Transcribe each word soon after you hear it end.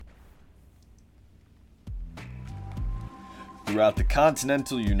Throughout the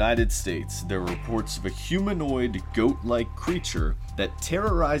continental United States, there are reports of a humanoid, goat-like creature that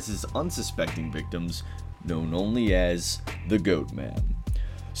terrorizes unsuspecting victims, known only as the Goatman.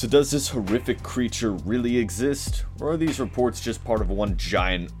 So does this horrific creature really exist, or are these reports just part of one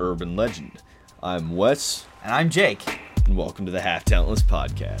giant urban legend? I'm Wes. And I'm Jake. And welcome to the Half Talentless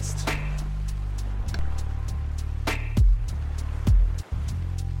Podcast.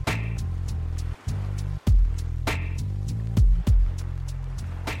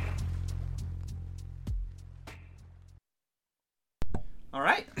 All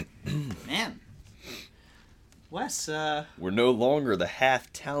right. Man. Wes, We're no longer the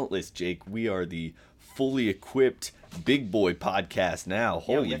Half Talentless, Jake. We are the fully equipped big boy podcast now.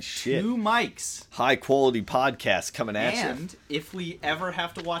 Holy we have shit. 2 mics. High quality podcast coming at you. And if we ever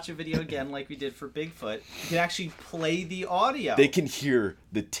have to watch a video again like we did for Bigfoot, we can actually play the audio. They can hear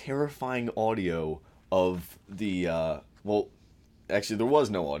the terrifying audio of the, well, actually there was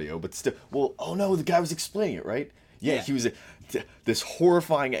no audio, but still, the guy was explaining it, right? Yeah. He was, this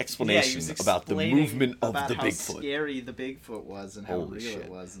horrifying explanation about the movement of the Bigfoot. How scary the Bigfoot was and how Holy real shit. it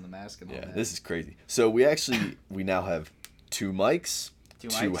was in the mask and all Yeah, that. this is crazy. So we now have 2 mics,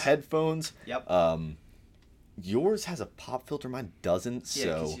 2 headphones. Yep. Yours has a pop filter, mine doesn't. Yeah,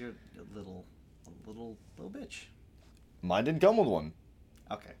 so because you're a little bitch. Mine didn't come with one.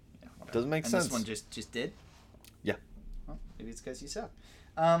 Okay. Yeah, whatever. Doesn't make and sense. This one just did? Yeah. Well, maybe it's because you suck.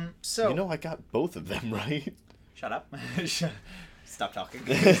 So I got both of them right. Shut up. Stop talking.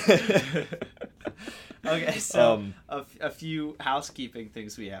 Okay, so a few housekeeping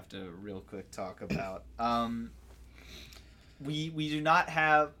things we have to real quick talk about. We do not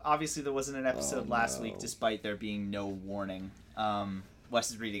have, obviously there wasn't an episode last week despite there being no warning.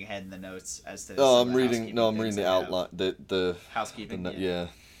 Wes is reading ahead in the notes as to I'm reading the outline, the housekeeping. yeah.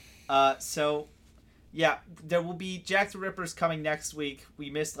 So yeah, there will be Jack the Ripper's coming next week.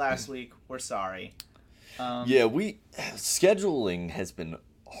 We missed last week. We're sorry. Scheduling has been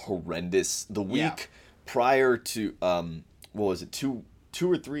horrendous. The week prior to what was it, two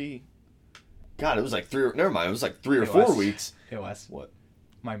or three? God, it was like 3 or never mind. It was like 3 or 4 weeks. Hey Wes, what?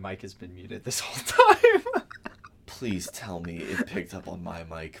 My mic has been muted this whole time. Please tell me it picked up on my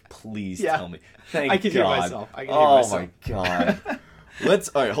mic. Please tell me. I can hear myself. My god. All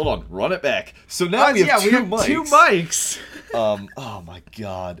right, hold on. Run it back. So now we have 2 mics. 2 mics. Oh my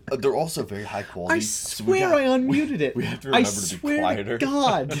god. They're also very high quality. I swear I unmuted it. We have to remember to be quieter.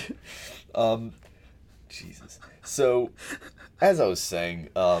 God. Jesus. So, as I was saying,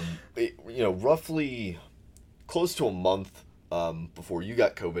 roughly close to a month before you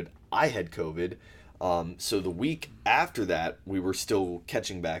got COVID, I had COVID. So the week after that, we were still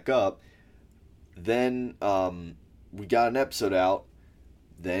catching back up. Then we got an episode out.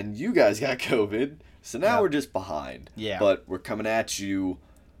 Then you guys got COVID. So now we're just behind. Yeah. But we're coming at you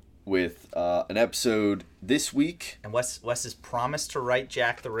with an episode this week. And Wes has promised to write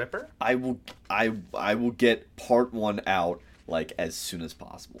Jack the Ripper. I will get part 1 out like as soon as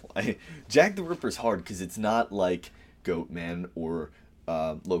possible. Jack the Ripper's hard because it's not like Goatman or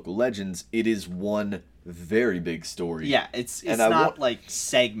Local Legends. It is one very big story. Yeah, it's not like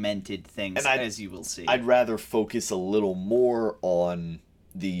segmented things as you will see. I'd rather focus a little more on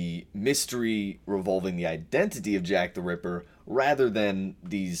the mystery revolving the identity of Jack the Ripper rather than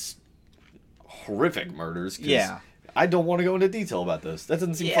these horrific murders. I don't want to go into detail about this. That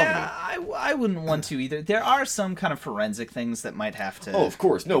doesn't seem fun to me. I wouldn't want to either. There are some kind of forensic things that might have to... Oh, of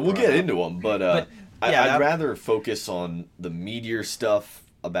course. No, we'll get into them. But I'd rather focus on the meteor stuff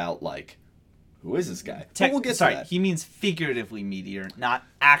about, like, who is this guy? We'll get to that. He means figuratively meteor, not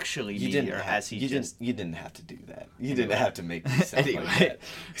actually You meteor, you didn't have to do that. You didn't have to make me sound like that.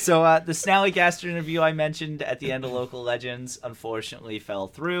 So the Snallygaster interview I mentioned at the end of Local Legends unfortunately fell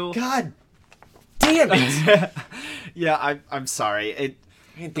through. God damn it! Yeah, I'm sorry. I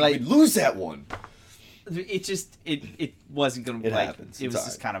didn't think we'd lose that one. It wasn't gonna. It happens. It was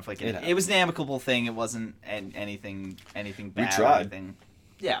just kind of like it was an amicable thing. It wasn't anything bad. We tried. Or anything.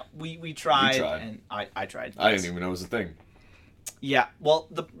 Yeah, we tried, and I tried. I didn't even know it was a thing. Yeah, well,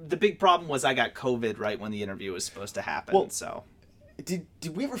 the big problem was I got COVID right when the interview was supposed to happen. Well, so did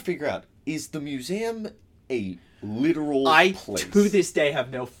we ever figure out, is the museum a literal place? To this day have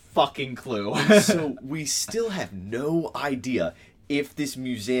no fucking clue. So we still have no idea if this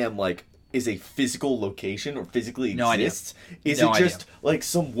museum is a physical location or physically exists. Is it just like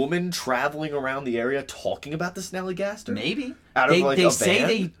some woman traveling around the area talking about the Snallygaster? Maybe. They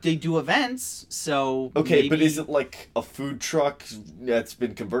say they do events, so okay, maybe... but is it like a food truck that's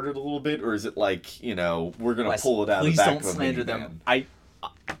been converted a little bit, or is it like, we're gonna pull it out of the back of a minivan? Please don't slander them.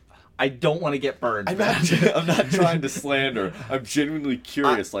 I don't want to get burned. I'm not trying to slander. I'm genuinely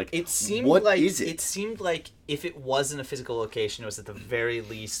curious. It seemed what like is it? It seemed like if it wasn't a physical location, it was at the very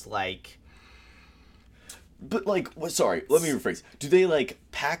least like. But like, sorry, let me rephrase. Do they like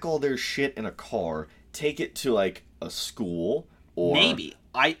pack all their shit in a car, take it to like a school or maybe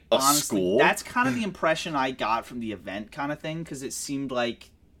honestly, school? That's kind of the impression I got from the event kind of thing, because it seemed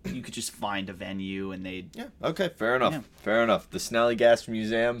like you could just find a venue and they'd. Yeah. Okay. Fair enough. Yeah. Fair enough. The Snallygaster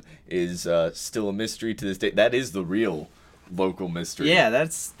Museum is still a mystery to this day. That is the real local mystery. Yeah,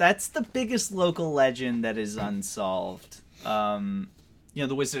 that's the biggest local legend that is unsolved.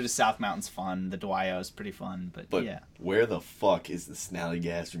 The Wizard of South Mountain's fun. The Dwyer is pretty fun, but yeah. Where the fuck is the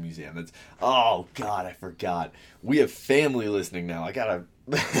Snallygaster Museum? Oh God, I forgot. We have family listening now. I gotta.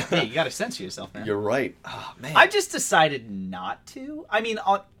 Hey, you gotta censor yourself, man. You're right. Oh man. I just decided not to. I mean,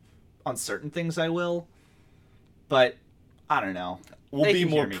 on certain things I will, but I don't know. We'll be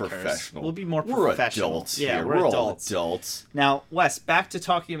more professional. We'll be more We're professional. adults Yeah, here. we're all adults. adults. Now, Wes, back to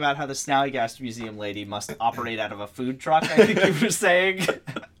talking about how the Snallygaster Museum lady must operate out of a food truck, I think you were saying.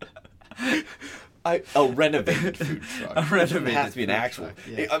 A renovated food truck. A renovated It has to be an food actual. truck,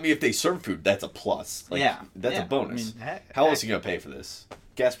 yeah. I mean, if they serve food, that's a plus. Like, Yeah. That's Yeah. a bonus. I mean, How else are you going to pay for this?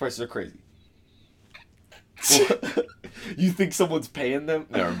 Gas prices are crazy. You think someone's paying them?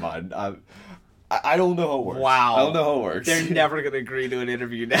 Never mind. I don't know how it works. Wow. I don't know how it works. They're never going to agree to an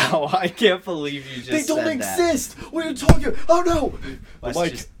interview now. I can't believe you just They don't said that. exist. What are you talking about? Oh, no. Wes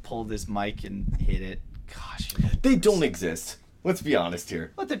Mike, just pulled his mic and hit it. Gosh. they don't exist. Let's be honest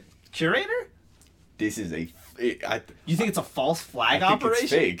here. What, the curator? This is a... You think it's a false flag I think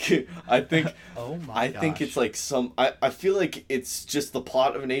operation? it's fake. I think... Oh my I think it's like some... I feel like it's just the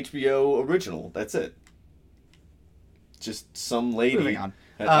plot of an HBO original. That's it. Just some lady... Moving on.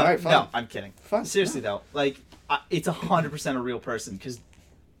 All right, fine. No, I'm kidding. Fine. Seriously, though, like, it's 100% a real person, because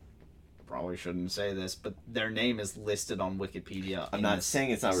probably shouldn't say this, but their name is listed on Wikipedia. I'm not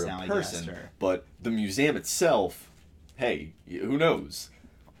saying it's not a real person, but the museum itself, hey, who knows?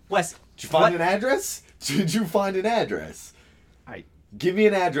 Wes, Did you find an address? Did you find an address? Give me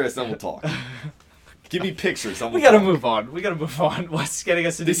an address and we'll talk. Give me pictures and we gotta move on. We gotta move on. Wes getting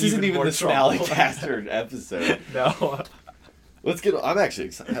us into This isn't even more the trouble. Snallygaster episode. No. Let's get... I'm actually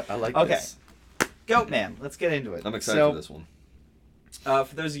excited. I like this. Goatman. Let's get into it. I'm excited for this one.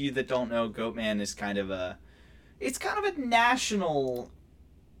 For those of you that don't know, Goatman is kind of a national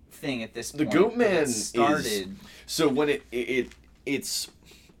thing at this point. The Goatman started. is... So when its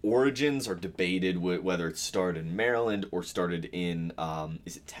origins are debated whether it started in Maryland or started in...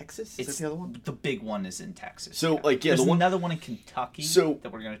 is it Texas? Is that the other one? The big one is in Texas. So, there's another one in Kentucky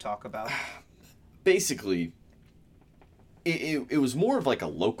that we're going to talk about. Basically... It was more of like a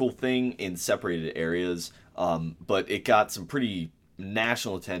local thing in separated areas, but it got some pretty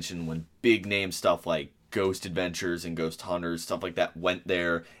national attention when big name stuff like Ghost Adventures and Ghost Hunters, stuff like that, went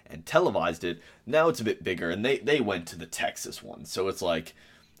there and televised it. Now it's a bit bigger, and they went to the Texas one. So it's like...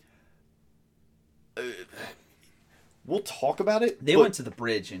 we'll talk about it. They went to the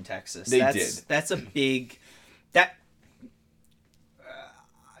bridge in Texas. They did. That's a big...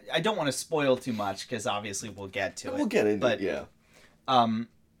 I don't want to spoil too much because obviously we'll get to it. We'll get into it, yeah.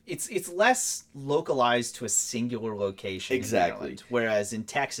 It's less localized to a singular location. Exactly. In Maryland, whereas in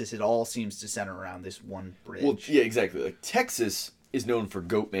Texas, it all seems to center around this one bridge. Well, yeah, exactly. Like Texas is known for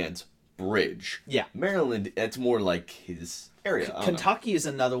Goatman's bridge. Yeah. Maryland, that's more like his area. Kentucky is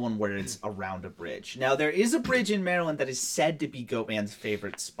another one where it's around a bridge. Now there is a bridge in Maryland that is said to be Goatman's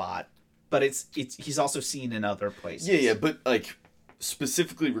favorite spot, but he's also seen in other places. Yeah, but like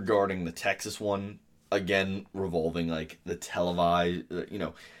specifically regarding the Texas one, again revolving like the televised,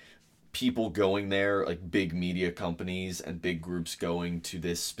 people going there, like big media companies and big groups going to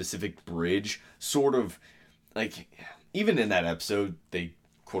this specific bridge, sort of like even in that episode they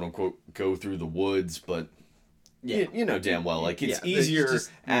quote unquote go through the woods, but yeah, you know damn well like it's easier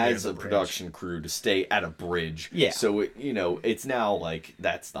as a production crew to stay at a bridge. Yeah. So it's now like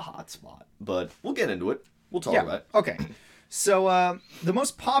that's the hot spot. But we'll get into it. We'll talk about it. Okay. So, the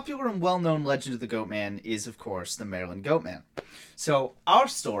most popular and well-known legend of the Goatman is, of course, the Maryland Goatman. So, our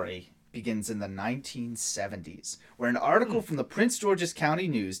story begins in the 1970s, where an article from the Prince George's County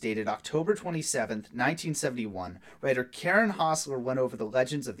News dated October 27th, 1971, writer Karen Hostler went over the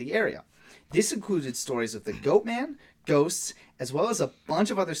legends of the area. This included stories of the Goatman, ghosts, as well as a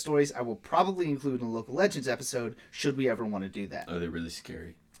bunch of other stories I will probably include in a local legends episode, should we ever want to do that. Are they really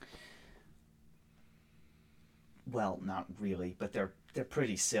scary? Well, not really, but they're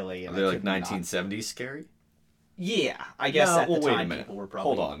pretty silly. Are they like 1970s scary? Yeah, I guess at the time people were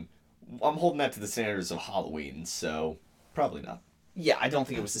probably... Hold on. I'm holding that to the standards of Halloween, so probably not. Yeah, I don't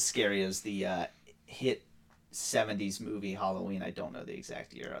think it was as scary as the hit 70s movie Halloween. I don't know the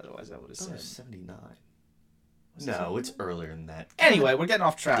exact year, otherwise I would have Oh, said 79. No, it's earlier than that. Anyway, we're getting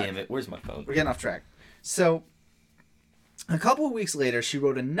off track. Damn it, where's my phone? We're getting off track. So, a couple of weeks later, she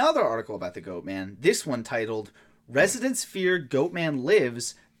wrote another article about the Goatman, this one titled, Residents Fear Goatman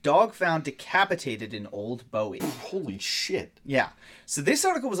Lives, Dog Found Decapitated in Old Bowie. Holy shit. Yeah. So this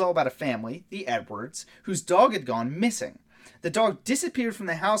article was all about a family, the Edwards, whose dog had gone missing. The dog disappeared from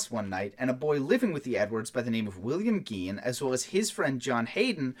the house one night, and a boy living with the Edwards by the name of William Geen, as well as his friend John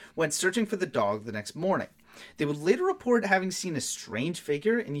Hayden, went searching for the dog the next morning. They would later report having seen a strange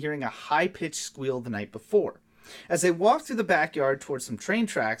figure and hearing a high-pitched squeal the night before. As they walked through the backyard towards some train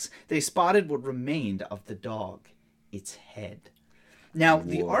tracks, they spotted what remained of the dog, its head. Now,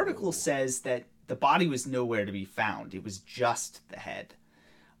 the article says that the body was nowhere to be found. It was just the head.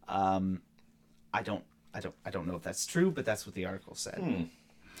 I don't know if that's true, but that's what the article said.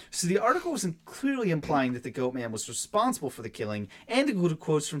 So the article was clearly implying that the Goatman was responsible for the killing, and included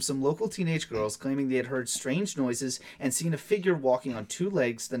quotes from some local teenage girls claiming they had heard strange noises and seen a figure walking on two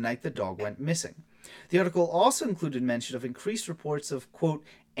legs the night the dog went missing. The article also included mention of increased reports of, quote,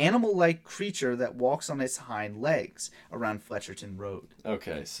 animal-like creature that walks on its hind legs around Fletcherton Road.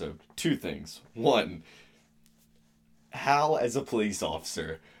 Okay, so two things. One, how as a police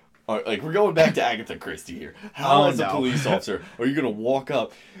officer, we're going back to Agatha Christie here. How as a police officer are you going to walk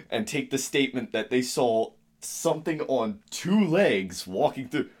up and take the statement that they saw something on two legs walking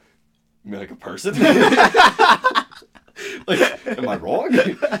through? You mean like a person? Like, am I wrong?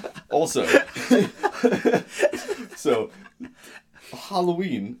 Also, so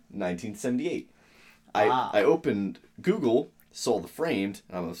Halloween 1978. I opened Google, saw the framed,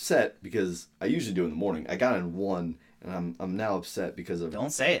 and I'm upset because I usually do it in the morning. I got in one, and I'm now upset because of.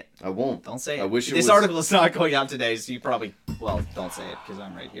 Don't say it. I won't. Don't say it. I wish this article is not going out today, so you probably don't say it because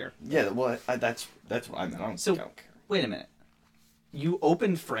I'm right here. Yeah, well, that's what I meant. I don't care. Wait a minute. You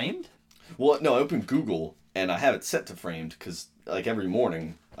opened framed? Well, no, I opened Google and I have it set to framed because like every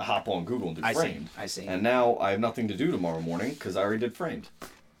morning I hop on Google and do framed. I see. And now I have nothing to do tomorrow morning because I already did framed.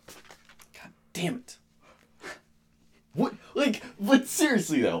 God damn it! What? Like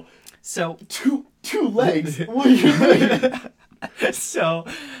seriously though. So two legs. What do you mean? So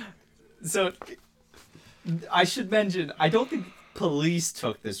I should mention I don't think police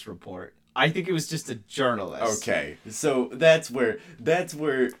took this report. I think it was just a journalist. Okay, so that's where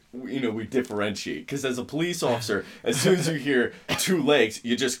we differentiate. Because as a police officer, as soon as you hear two legs,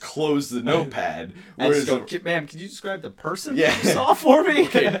 you just close the notepad. Whereas, ma'am, can you describe the person you saw for me?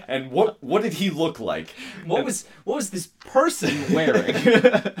 Okay, and what did he look like? What was this person wearing?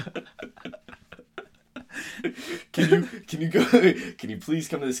 Can you please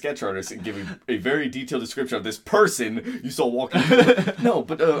come to the sketch artist and give a very detailed description of this person you saw walking? No,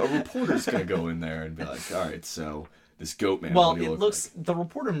 but a reporter's gonna go in there and be like, all right, so this Goatman. Well, it looks like? The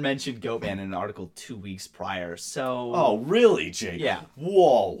reporter mentioned Goatman in an article 2 weeks prior, so. Oh, really, Jake? Yeah.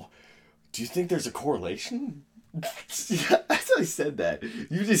 Whoa. Do you think there's a correlation? As I said that,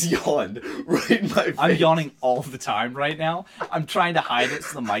 you just yawned right in my face. I'm yawning all the time right now. I'm trying to hide it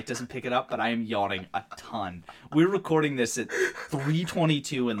so the mic doesn't pick it up, but I am yawning a ton. We're recording this at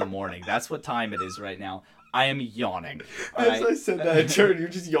 3:22 in the morning. That's what time it is right now. I am yawning. As I said that, Jared, you're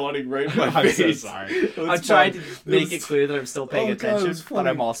just yawning right in my face. I'm so sorry. I'm trying to make it clear that I'm still paying attention, but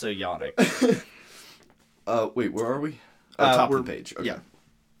I'm also yawning. Wait, where are we? Top of the page. Okay. Yeah.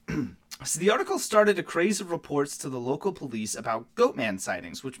 So the article started a craze of reports to the local police about Goatman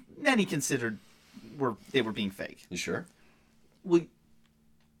sightings, which many considered were being fake. You sure? Well,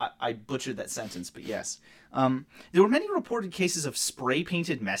 I butchered that sentence, but yes. There were many reported cases of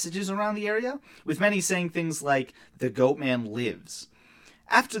spray-painted messages around the area, with many saying things like, "The Goatman lives."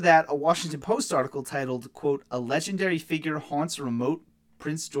 After that, a Washington Post article titled, quote, "A legendary figure haunts remote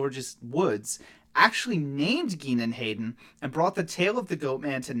Prince George's woods," actually named Geen and Hayden and brought the tale of the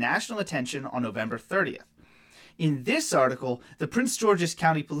Goatman to national attention on November 30th. In this article, the Prince George's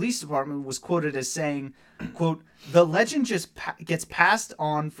County Police Department was quoted as saying, quote, "The legend just gets passed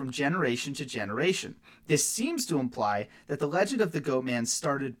on from generation to generation. This seems to imply that the legend of the Goatman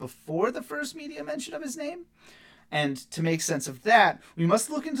started before the first media mention of his name. And to make sense of that, we must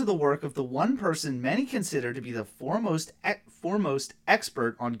look into the work of the one person many consider to be the foremost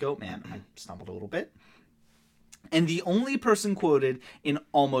expert on Goatman." I stumbled a little bit. "And the only person quoted in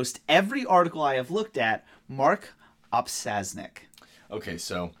almost every article I have looked at, Mark Opsasnik." Okay,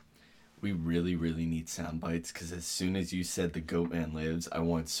 so we really, really need sound bites because as soon as you said the Goatman lives, I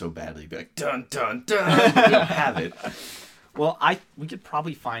wanted so badly to be like, dun, dun, dun. We don't have it. Well, we could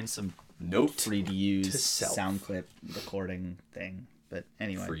probably find some Note free to use to self. sound clip recording thing. But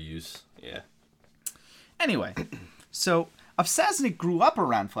anyway. For use, yeah. Anyway, so Obsaznik grew up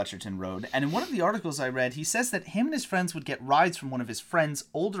around Fletcherton Road, and in one of the articles I read, he says that him and his friends would get rides from one of his friends'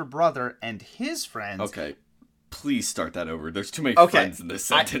 older brother and his friends. Okay, please start that over. There's too many Okay. friends in this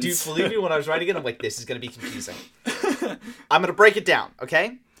sentence. Dude, believe me, when I was writing it, I'm like, this is going to be confusing. I'm going to break it down,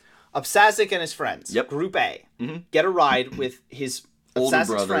 okay? Obsaznik and his friends, Yep. Group A, get a ride with his Older Obsaznik's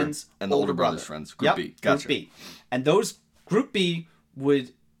brother friends, and the older brother's friends. Group Yep, B. Gotcha. Group B. And those Group B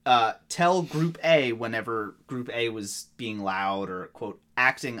would tell Group A whenever Group A was being loud or, quote,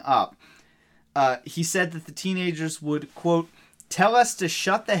 acting up. He said that the teenagers would, quote, tell us to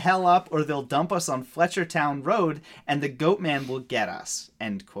shut the hell up or they'll dump us on Fletchertown Road and the Goatman will get us,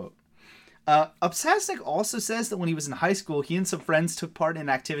 end quote. Obsaznik also says that when he was in high school, he and some friends took part in an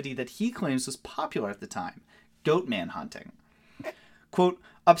activity that he claims was popular at the time, Goatman hunting. Quote,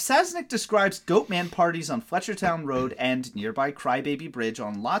 Obsaznik describes Goatman parties on Fletchertown Road and nearby Crybaby Bridge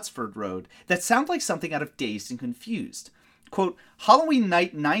on Lotsford Road that sound like something out of Dazed and Confused. Quote, Halloween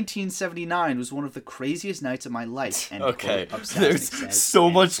night 1979 was one of the craziest nights of my life. End Okay, quote, Obsaznik there's says, so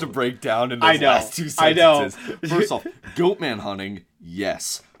end much to quote. break down in I those know, last two I know. sentences. First off, Goatman hunting,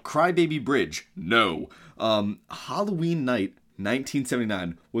 yes. Crybaby Bridge, no. Halloween night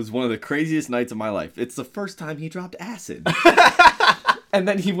 1979 was one of the craziest nights of my life. It's the first time he dropped acid. And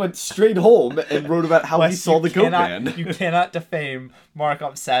then he went straight home and wrote about how he saw the Goatman. You cannot defame Mark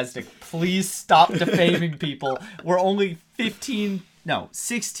Obsaznik. Please stop defaming people. We're only 16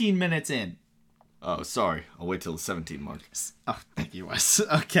 minutes in. Oh, sorry. I'll wait till the 17 mark. Oh, thank you, Wes.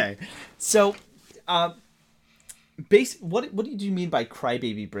 Okay. So, what did you mean by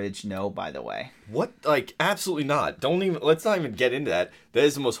Crybaby Bridge? No, by the way. What? Like, absolutely not. Let's not even get into that. That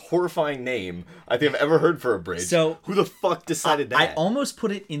is the most horrifying name I think I've ever heard for a bridge. So, who the fuck decided that? I almost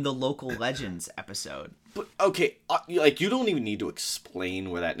put it in the local legends episode. But, okay, like, you don't even need to explain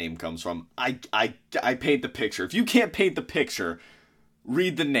where that name comes from. I paint the picture. If you can't paint the picture,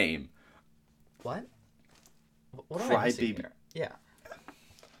 read the name. What? What am I missing Crybaby. here? Yeah.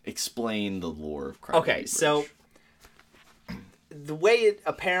 Explain the lore of Crybaby Okay, Bridge. so the way it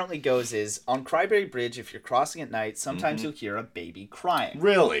apparently goes is on Crybaby Bridge, if you're crossing at night, sometimes you'll hear a baby crying.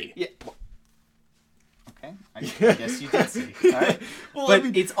 Really? Yeah. Okay, I guess you did see. All right. Well, But I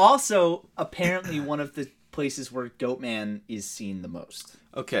mean, it's also apparently one of the places where Goatman is seen the most.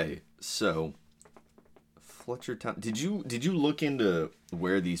 okay, so Fletchertown. Did you look into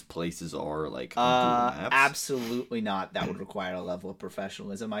where these places are, like on Google Maps? Absolutely not. That would require a level of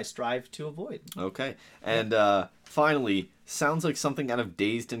professionalism I strive to avoid. Okay, and finally, sounds like something out of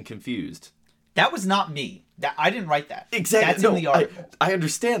Dazed and Confused. That was not me. That I didn't write that. Exactly. That's No, in the article. I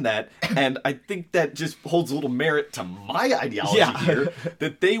understand that, and I think that just holds a little merit to my ideology here,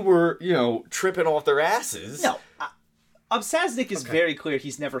 that they were, tripping off their asses. No. Obsaznik is very clear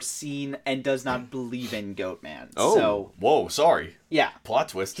he's never seen and does not believe in Goatman. Oh, So, whoa, sorry. yeah. Plot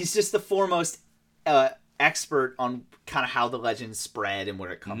twist. He's just the foremost expert on kind of how the legend spread and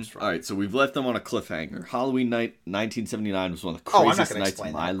where it comes from. All right, so we've left them on a cliffhanger. Halloween night 1979 was one of the I'm not craziest going to nights of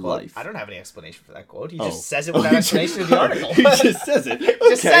explain my that quote. life. I don't have any explanation for that quote. He Oh. just says it without explanation in the article. He just says it.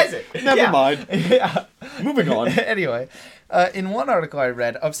 Just says it. Never Yeah. mind. Yeah. Moving on. Anyway, in one article I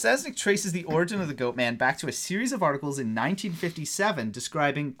read, Obsaznik traces the origin of the Goatman back to a series of articles in 1957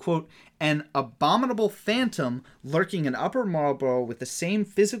 describing, quote, an abominable phantom lurking in Upper Marlborough with the same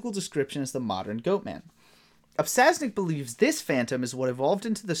physical description as the modern Goatman. Obsaznik believes this phantom is what evolved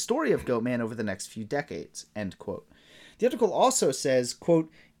into the story of Goatman over the next few decades, end quote. The article also says, quote,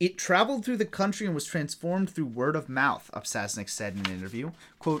 it traveled through the country and was transformed through word of mouth, Obsaznik said in an interview.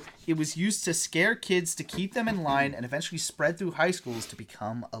 Quote, it was used to scare kids to keep them in line and eventually spread through high schools to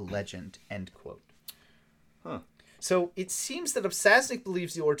become a legend, end quote. Huh. So it seems that Obsaznik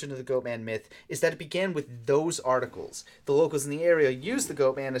believes the origin of the Goatman myth is that it began with those articles. The locals in the area used the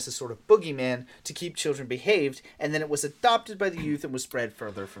Goatman as a sort of boogeyman to keep children behaved, and then it was adopted by the youth and was spread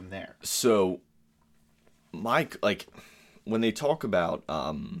further from there. So, when they talk about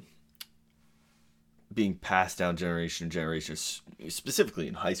being passed down generation to generation, specifically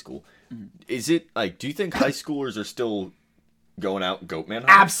in high school, is it, do you think high schoolers are still going out Goatman hunting?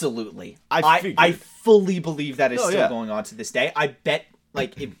 Absolutely. I fully believe that is still yeah. going on to this day. I bet,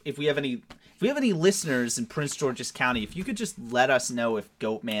 if we have any listeners in Prince George's County, if you could just let us know if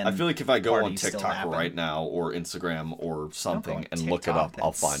Goatman. I feel like if I go on parties still TikTok happen. right now or Instagram or something on and look it TikTok, up,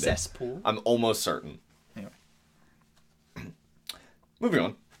 I'll that find cesspool. it. I'm almost certain. Anyway. Moving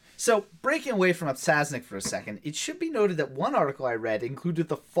on. So, breaking away from Obsaznik for a second, it should be noted that one article I read included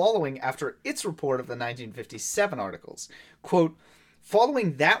the following after its report of the 1957 articles. Quote,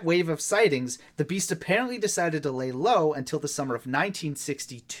 Following that wave of sightings, the beast apparently decided to lay low until the summer of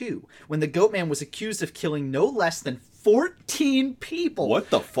 1962, when the Goatman was accused of killing no less than 14 people. What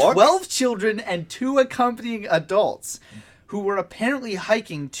the fuck? 12 children and 2 accompanying adults, who were apparently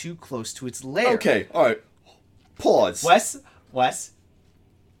hiking too close to its lair. Okay, alright. Pause. Wes.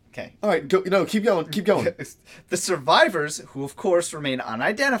 Okay. Alright, keep going. The survivors, who of course remain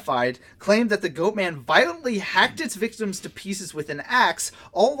unidentified, claimed that the Goatman violently hacked its victims to pieces with an axe,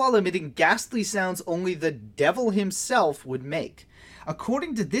 all while emitting ghastly sounds only the devil himself would make.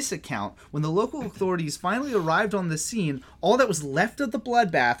 According to this account, when the local authorities finally arrived on the scene, all that was left of the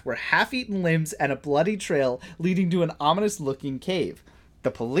bloodbath were half-eaten limbs and a bloody trail leading to an ominous-looking cave.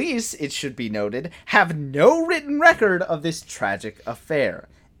 The police, it should be noted, have no written record of this tragic affair.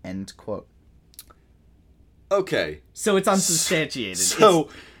 End quote. Okay. So it's unsubstantiated. So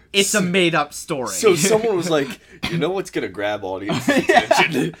it's a made-up story. So someone was like, you know what's going to grab audience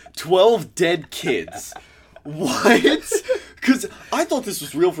attention? 12 dead kids. What? Because I thought this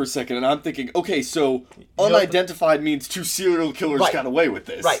was real for a second, and I'm thinking, okay, so unidentified means 2 serial killers got away with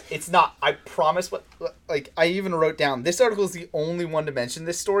this. Right. It's not. I promise. I even wrote down, this article is the only one to mention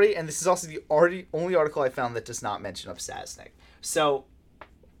this story, and this is also the only article I found that does not mention Obsasnik. So...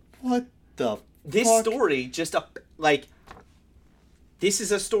 What the This fuck? story just this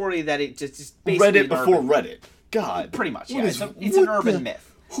is a story that it just basically Reddit before Reddit. God. Pretty much, yeah. It's an urban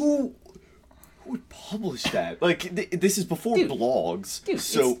myth. Who would publish that? Like, this is before blogs. Dude,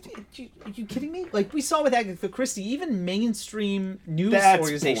 so are you kidding me? Like, we saw with Agatha Christie, even mainstream news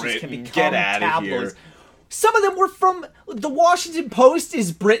organizations can Britain. become Get outta tabloids. here. Some of them were from the Washington Post.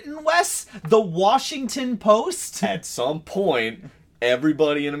 Is Britain, Wes? The Washington Post? At some point,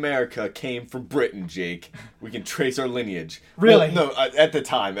 everybody in America came from Britain, Jake. We can trace our lineage. Really? Well, no, at the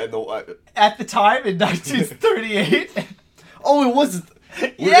time. At the time, in 1938? Oh, it was...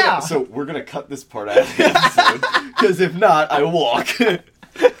 We're gonna cut this part out of the episode, because if not, I walk. In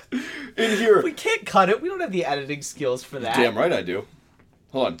here... We can't cut it. We don't have the editing skills for that. Damn right I do.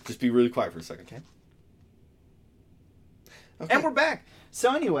 Hold on, just be really quiet for a second, okay? And we're back.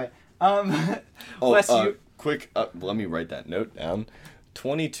 So anyway, Wes, quick, let me write that note down.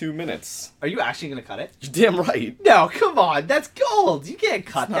 22 minutes. Are you actually going to cut it? You're damn right. No, come on. That's gold. You can't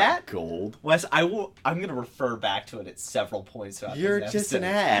cut It's not that. Gold. Wes, I'm going to refer back to it at several points throughout You're this just episode.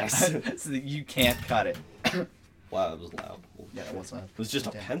 an ass. So that you can't cut it. Wow, that was loud. Yeah, it was loud. It was just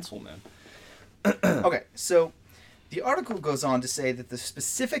a pencil, man. Okay, so the article goes on to say that the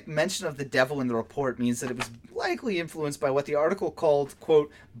specific mention of the devil in the report means that it was likely influenced by what the article called,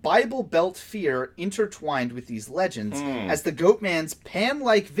 quote, Bible Belt fear intertwined with these legends, as the Goatman's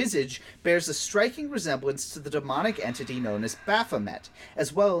pan-like visage bears a striking resemblance to the demonic entity known as Baphomet,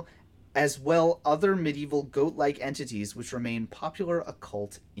 as well other medieval goat-like entities which remain popular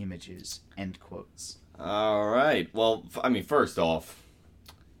occult images, end quotes. All right. Well, I mean, first off,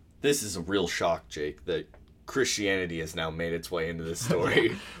 this is a real shock, Jake, that Christianity has now made its way into this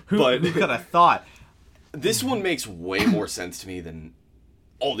story. But who could have thought? This one makes way more sense to me than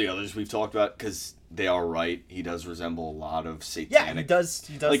all the others we've talked about, because they are right. He does resemble a lot of satanic. Yeah, he does.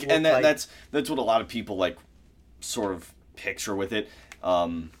 Like, and that's what a lot of people like, sort of picture with it.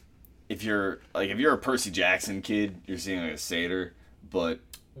 If you're a Percy Jackson kid, you're seeing like a satyr, but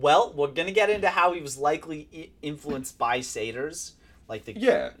well, we're gonna get into how he was likely influenced by satyrs. Like the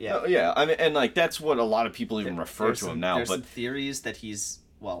yeah. I mean, and like that's what a lot of people even refer to him now. There's but some theories that he's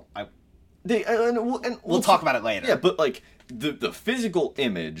we'll talk about it later. Yeah, but like the physical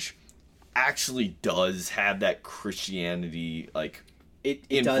image actually does have that Christianity like it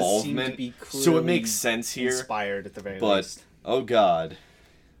involvement. Does seem to be so it makes sense here. Inspired at the very But least. oh god.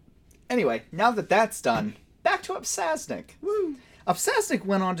 Anyway, now that that's done, back to Obsasnik. Woo. Obsasnik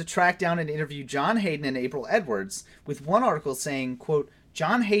went on to track down and interview John Hayden and April Edwards, with one article saying, quote,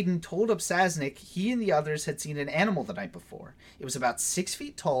 John Hayden told Obsasnik he and the others had seen an animal the night before. It was about 6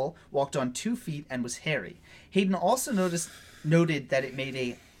 feet tall, walked on 2 feet, and was hairy. Hayden also noted that it made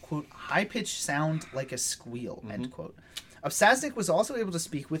a, quote, high-pitched sound like a squeal, end quote. Obsasnik was also able to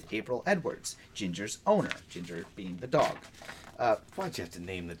speak with April Edwards, Ginger's owner, Ginger being the dog. Why'd you have to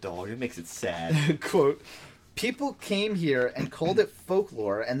name the dog? It makes it sad. Quote, people came here and called it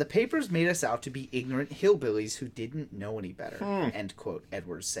folklore, and the papers made us out to be ignorant hillbillies who didn't know any better, end quote,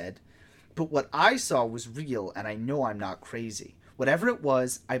 Edwards said. But what I saw was real, and I know I'm not crazy. Whatever it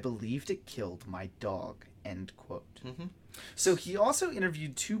was, I believed it killed my dog, end quote. So he also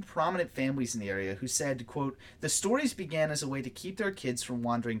interviewed 2 prominent families in the area who said, quote, the stories began as a way to keep their kids from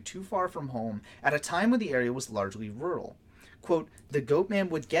wandering too far from home at a time when the area was largely rural. Quote, the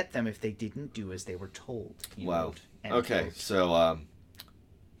Goatman would get them if they didn't do as they were told. Wow. Okay, so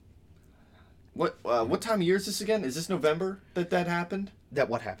What time of year is this again? Is this November that happened? That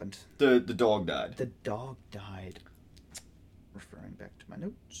what happened? The dog died. The dog died. Referring back to my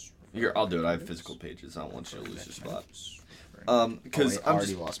notes. Here, I'll do it. I have physical pages. I don't want you to lose your spot. Because I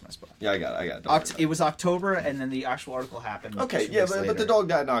already lost my spot. Yeah, I got it. It was October, and then the actual article happened. Okay, yeah, but the dog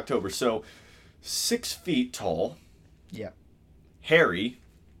died in October. So, 6 feet tall. Yeah. Hairy.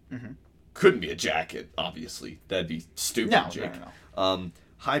 Mm-hmm. Couldn't be a jacket, obviously. That'd be stupid, Jake. No.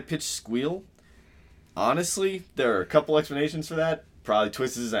 High-pitched squeal. Honestly, there are a couple explanations for that. Probably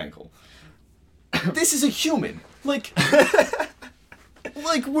twisted his ankle. This is a human. Like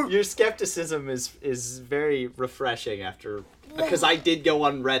your skepticism is very refreshing after because I did go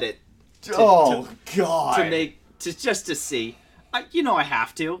on Reddit. God! To see. I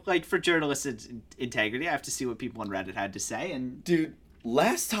have to, like, for journalistic integrity, I have to see what people on Reddit had to say. And dude,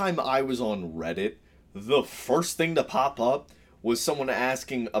 last time I was on Reddit, the first thing to pop up was someone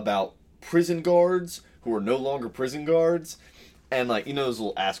asking about prison guards who are no longer prison guards, and like those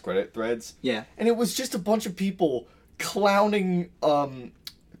little Ask Reddit threads. Yeah. And it was just a bunch of people clowning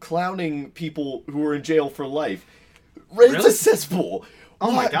people who are in jail for life. Reddit's Really? a cesspool.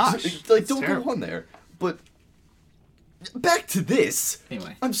 Oh my gosh. Like, don't go on there. But back to this.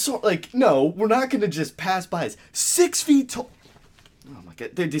 Anyway. I'm sorry. Like, no, we're not going to just pass by as 6 feet tall. Oh my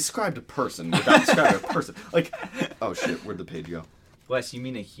god. They described a person without describing a person. Like, oh shit, where'd the page go? Wes, you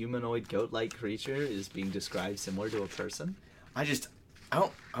mean a humanoid goat-like creature is being described similar to a person? I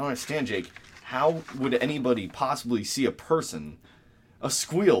don't understand, Jake. How would anybody possibly see a person, a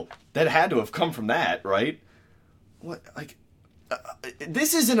squeal? That had to have come from that, right? What, like,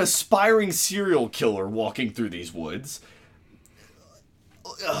 this is an aspiring serial killer walking through these woods.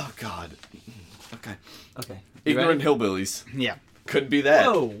 Oh, God. Okay. Ignorant hillbillies. Yeah. Couldn't be that.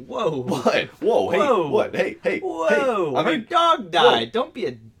 Whoa. What? Whoa, hey, Whoa. what? Hey. Whoa, I her mean, dog died. whoa. Don't be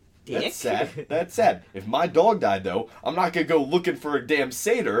a dick. That's sad. If my dog died, though, I'm not going to go looking for a damn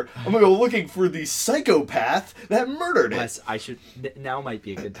satyr. I'm going to go looking for the psychopath that murdered it. Wes, now might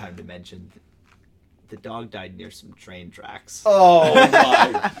be a good time to mention the dog died near some train tracks. Oh,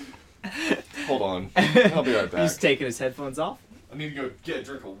 my. Hold on. I'll be right back. He's taking his headphones off. I need to go get a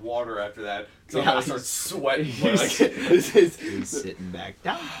drink of water after that, because I'm Yeah, going to start sweating. He's sitting back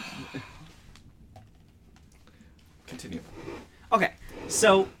down. Continue. Okay,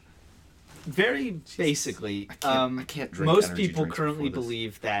 so very basically, I can't drink most energy people drinks currently before this.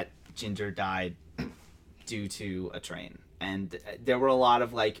 believe that Ginger died due to a train, and there were a lot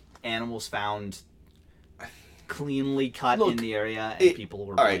of like animals found cleanly cut in the area, and people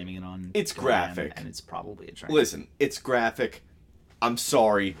were blaming it on. It's Goatman, graphic, and it's probably a train. Listen, it's graphic. I'm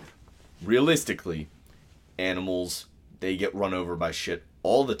sorry. Realistically, animals, they get run over by shit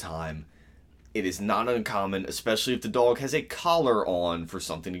all the time. It is not uncommon, especially if the dog has a collar on for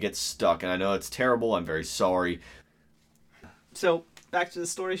something to get stuck. And I know it's terrible. I'm very sorry. So back to the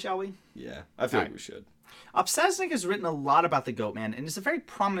story, shall we? Yeah, I feel like we should. Obsesnik has written a lot about the Goatman and is a very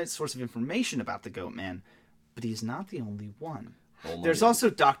prominent source of information about the Goatman, but he is not the only one. There's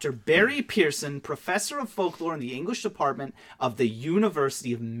also Dr. Barry Pearson, professor of folklore in the English department of the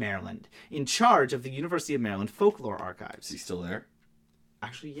University of Maryland, in charge of the University of Maryland Folklore Archives. Is he still there?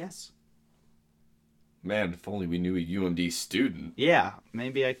 Actually, yes. Man, if only we knew a UMD student. Yeah,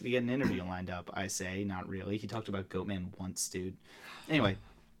 maybe I could get an interview lined up. I say, not really. He talked about Goatman once, dude. Anyway,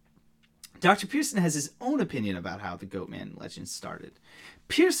 Dr. Pearson has his own opinion about how the Goatman legend started.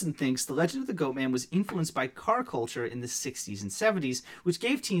 Pearson thinks the legend of the Goatman was influenced by car culture in the 60s and 70s, which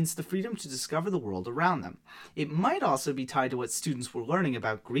gave teens the freedom to discover the world around them. It might also be tied to what students were learning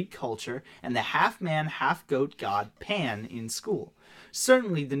about Greek culture and the half-man, half-goat god Pan in school.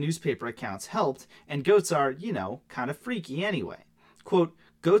 Certainly, the newspaper accounts helped, and goats are, kind of freaky anyway. Quote,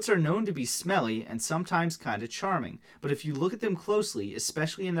 goats are known to be smelly and sometimes kind of charming, but if you look at them closely,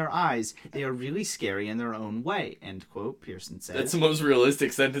 especially in their eyes, they are really scary in their own way, end quote, Pearson says. That's the most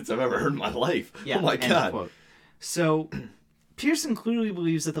realistic sentence I've ever heard in my life. Yeah, oh my God. Quote. So, Pearson clearly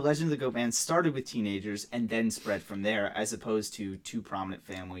believes that the legend of the Goatman started with teenagers and then spread from there, as opposed to two prominent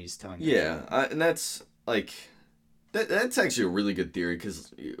families telling Yeah, and that's, like... That's actually a really good theory,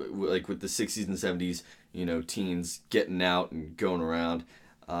 because, like, with the 60s and 70s, teens getting out and going around,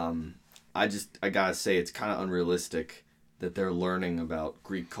 I gotta say, it's kind of unrealistic that they're learning about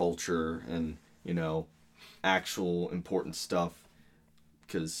Greek culture and, actual important stuff,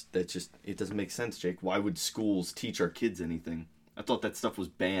 because it doesn't make sense, Jake. Why would schools teach our kids anything? I thought that stuff was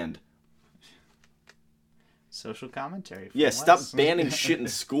banned. Social commentary. Yeah, stop banning shit in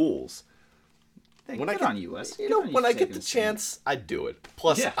schools. Hey, when good I on you, Wes. You Good know, on you when for I get taking the a stand. chance, I do it.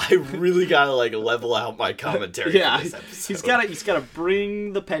 Plus, Yeah. I really gotta like level out my commentary. Yeah, for this episode. he's gotta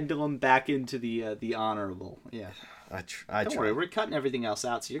bring the pendulum back into the honorable. Yeah. I Don't try. worry, we're cutting everything else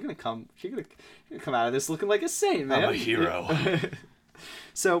out, so you're gonna come out of this looking like a saint, man. I'm a hero.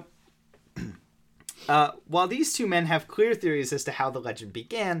 So, while these two men have clear theories as to how the legend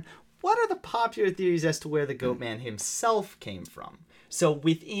began, what are the popular theories as to where the Goatman himself came from? So,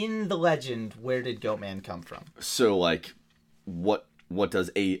 within the legend, where did Goatman come from? So, like, what does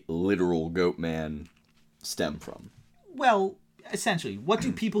a literal goat man stem from? Well, essentially, what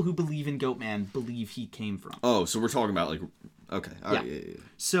do people who believe in Goatman believe he came from? Oh, so we're talking about like, okay, all right, yeah.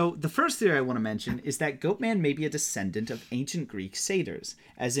 So the first theory I want to mention is that Goatman may be a descendant of ancient Greek satyrs,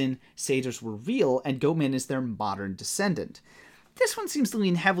 as in satyrs were real and Goatman is their modern descendant. This one seems to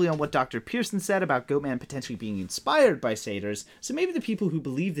lean heavily on what Dr. Pearson said about Goatman potentially being inspired by satyrs, so maybe the people who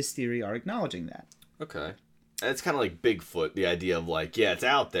believe this theory are acknowledging that. Okay, it's kind of like Bigfoot, the idea of like, yeah, it's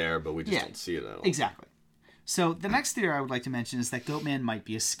out there, but we just don't see it at all. Exactly. So the next theory I would like to mention is that Goatman might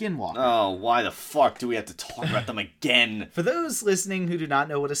be a skinwalker. Oh, why the fuck do we have to talk about them again? For those listening who do not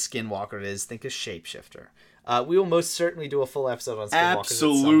know what a skinwalker is, think a shapeshifter. We will most certainly do a full episode on skinwalkers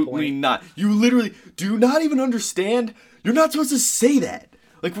Absolutely at some point. not. You literally do not even understand. You're not supposed to say that.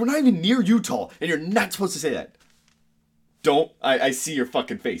 Like, we're not even near Utah, and you're not supposed to say that. Don't. I see your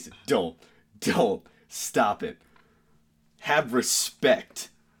fucking face. Don't. Stop it. Have respect.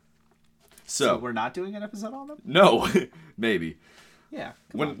 So we're not doing an episode on them? No, maybe. Yeah.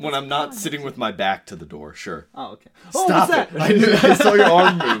 When I'm not sitting with my back to the door, sure. Oh, okay. Stop what's it. I saw your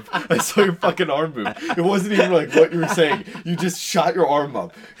arm move. I saw your fucking arm move. It wasn't even like what you were saying. You just shot your arm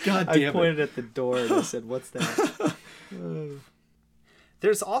up. God damn it. I pointed at the door and I said, what's that?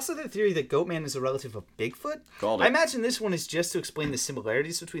 There's also the theory that Goatman is a relative of Bigfoot. Called it. I imagine this one is just to explain the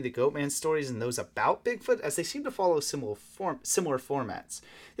similarities between the Goatman stories and those about Bigfoot, as they seem to follow similar formats.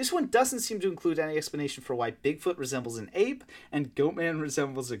 This one doesn't seem to include any explanation for why Bigfoot resembles an ape and Goatman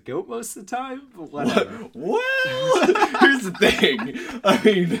resembles a goat most of the time, but whatever. Well, here's the thing. I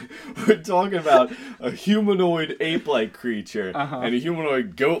mean, we're talking about a humanoid ape-like creature and a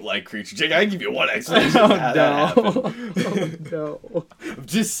humanoid goat-like creature. Jake, I can give you one explanation of how that happened. No. I'm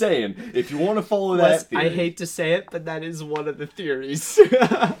just saying, if you want to follow Wes, that theory. I hate to say it, but that is one of the theories.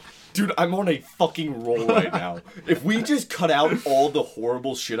 Dude, I'm on a fucking roll right now. If we just cut out all the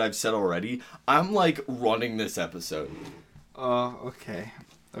horrible shit I've said already, I'm like running this episode. Okay.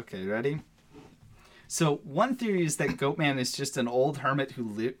 Okay, ready? So, one theory is that Goatman is just an old hermit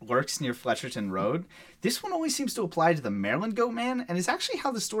who lurks near Fletcherton Road. This one only seems to apply to the Maryland Goatman, and is actually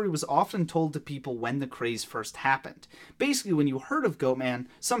how the story was often told to people when the craze first happened. Basically, when you heard of Goatman,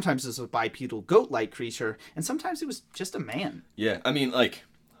 sometimes it was a bipedal goat-like creature, and sometimes it was just a man. Yeah, I mean, like,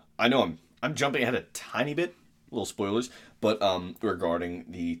 I know I'm jumping ahead a tiny bit, little spoilers, but regarding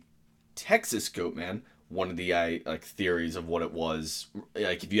the Texas Goatman, one of the theories of what it was,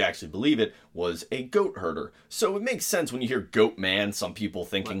 like if you actually believe it, was a goat herder. So it makes sense when you hear goat man, some people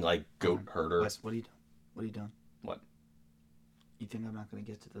thinking like goat herder. Wes, what are you doing? What are you doing? What? You think I'm not going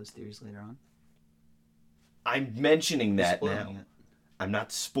to get to those theories later on? I'm mentioning that Spoiling now. it. I'm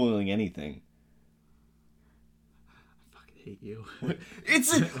not spoiling anything. I fucking hate you.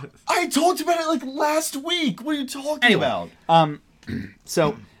 I talked about it like last week. What are you talking about?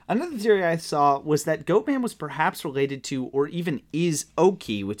 So another theory I saw was that Goatman was perhaps related to, or even is,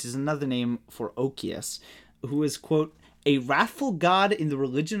 Oki, which is another name for Okius, who is, quote, a wrathful god in the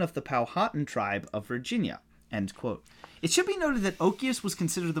religion of the Powhatan tribe of Virginia, end quote. It should be noted that Okius was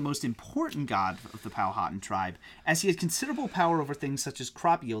considered the most important god of the Powhatan tribe, as he had considerable power over things such as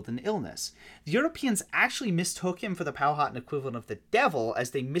crop yield and illness. The Europeans actually mistook him for the Powhatan equivalent of the devil, as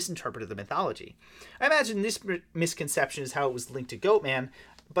they misinterpreted the mythology. I imagine this misconception is how it was linked to Goatman,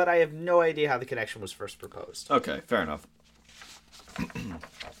 but I have no idea how the connection was first proposed. Okay, fair enough.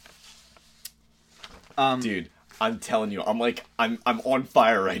 Dude, I'm telling you, I'm on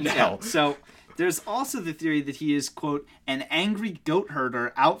fire right now. Yeah, so there's also the theory that he is, quote, an angry goat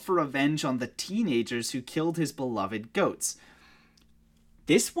herder out for revenge on the teenagers who killed his beloved goats.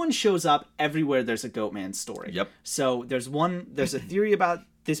 This one shows up everywhere there's a Goatman story. Yep. So there's a theory about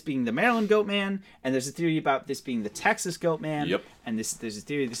this being the Maryland Goatman, and there's a theory about this being the Texas Goatman. Yep. And there's a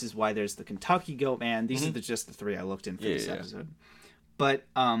theory this is why there's the Kentucky Goatman. These are just the three I looked in for this episode. But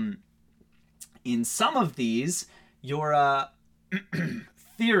in some of these, your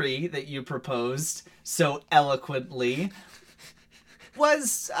theory that you proposed so eloquently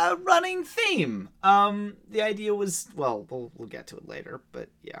was a running theme. The idea was, well, we'll get to it later, but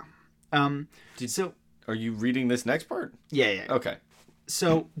yeah. Are you reading this next part? Yeah. Okay.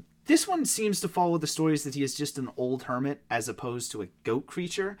 So This one seems to follow the stories that he is just an old hermit as opposed to a goat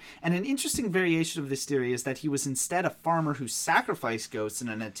creature. And an interesting variation of this theory is that he was instead a farmer who sacrificed goats in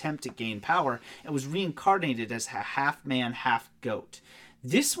an attempt to gain power and was reincarnated as a half-man, half-goat.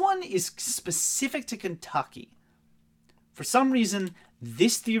 This one is specific to Kentucky. For some reason,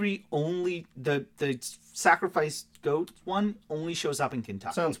 this theory only, the sacrificed goat one, only shows up in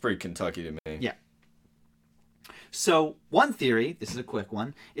Kentucky. Sounds pretty Kentucky to me. Yeah. So, one theory, this is a quick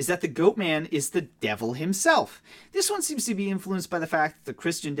one, is that the Goatman is the devil himself. This one seems to be influenced by the fact that the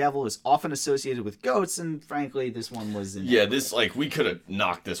Christian devil is often associated with goats, and frankly, this one was in... Yeah, this, like, we could have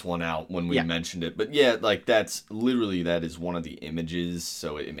knocked this one out when we mentioned it. But yeah, like, that is one of the images,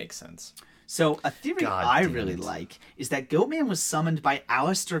 so it makes sense. So, a theory I really like is that Goatman was summoned by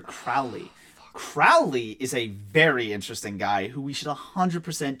Aleister Crowley. Crowley is a very interesting guy who we should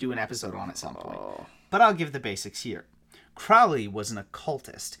 100% do an episode on at some point. But I'll give the basics here. Crowley was an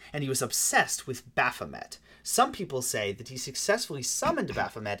occultist, and he was obsessed with Baphomet. Some people say that he successfully summoned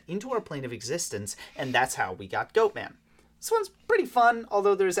Baphomet into our plane of existence, and that's how we got Goatman. This one's pretty fun,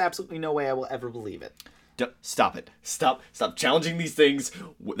 although there's absolutely no way I will ever believe it. Stop it. Stop challenging these things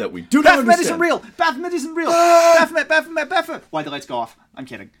that we do not understand. Baphomet isn't real! Baphomet isn't real! Baphomet! Why'd the lights go off? I'm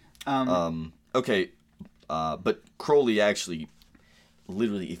kidding. Okay, but Crowley actually...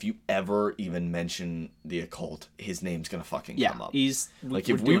 Literally, if you ever even mention the occult, his name's gonna fucking come up. Like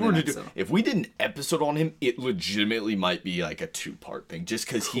if we did an episode on him, it legitimately might be like a 2-part thing. Just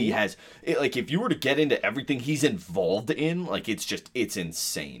because he has, like, if you were to get into everything he's involved in, like, it's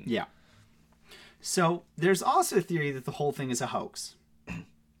insane. Yeah. So there's also a theory that the whole thing is a hoax.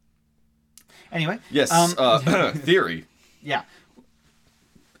 Anyway. Yes. Theory. Yeah.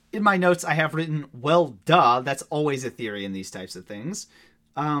 In my notes, I have written, well, duh, that's always a theory in these types of things.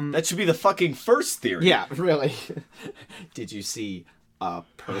 That should be the fucking first theory. Yeah, really. Did you see a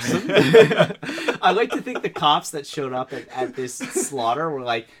person? I like to think the cops that showed up at this slaughter were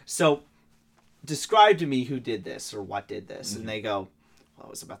like, so, describe to me who did this or what did this. And they go, well, it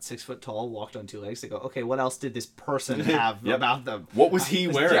was about 6 foot tall, walked on 2 legs. They go, okay, what else did this person have about them? What was he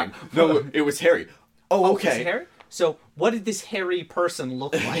wearing? No, it was Harry. Oh, okay. Was it Harry? So, what did this hairy person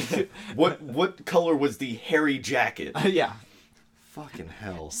look like? What color was the hairy jacket? Yeah. Fucking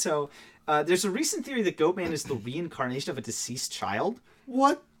hell. So, there's a recent theory that Goatman is the reincarnation of a deceased child.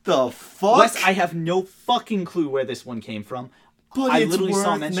 What the fuck? Wes, I have no fucking clue where this one came from. But I literally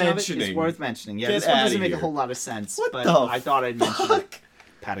saw mention of it. It's worth mentioning. Yeah, Get this one doesn't here. make a whole lot of sense. What but I thought I'd mention it.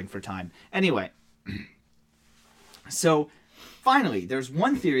 Padding for time. Anyway. So... Finally, there's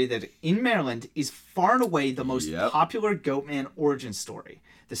one theory that in Maryland is far and away the most popular Goatman origin story.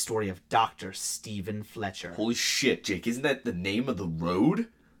 The story of Dr. Stephen Fletcher. Holy shit, Jake. Isn't that the name of the road?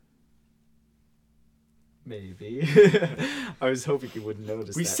 Maybe. I was hoping you wouldn't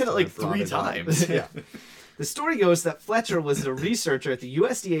notice We said it like 3 times. Yeah. The story goes that Fletcher was a researcher at the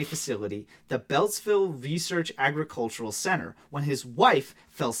USDA facility, the Beltsville Research Agricultural Center, when his wife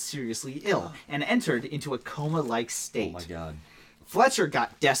fell seriously ill and entered into a coma-like state. Oh my god. Fletcher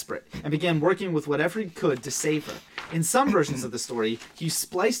got desperate and began working with whatever he could to save her. In some versions of the story, he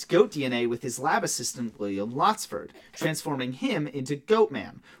spliced goat DNA with his lab assistant William Lotsford, transforming him into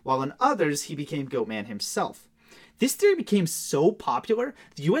Goatman, while in others he became Goatman himself. This theory became so popular,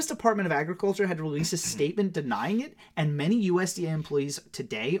 the U.S. Department of Agriculture had to release a statement denying it, and many USDA employees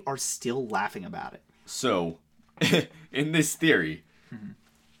today are still laughing about it. So, in this theory,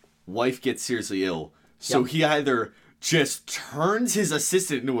 wife gets seriously ill, so he either just turns his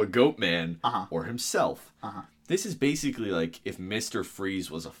assistant into a Goatman or himself. This is basically like if Mr.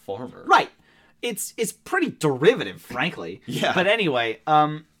 Freeze was a farmer. Right. It's pretty derivative, frankly. Yeah. But anyway,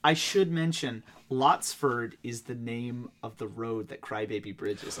 I should mention Lotsford is the name of the road that Crybaby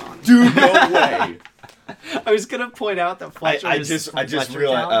Bridge is on. Dude, no way. I was gonna point out that Fletcher I just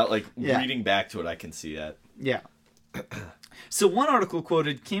realized, reading back to it, I can see that. Yeah. So one article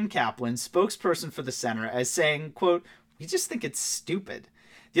quoted Kim Kaplan, spokesperson for the center, as saying, quote, "We just think it's stupid."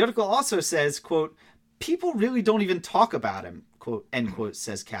 The article also says, quote, "People really don't even talk about him," quote, end quote,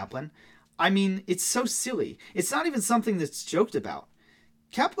 says Kaplan. I mean, it's so silly. It's not even something that's joked about.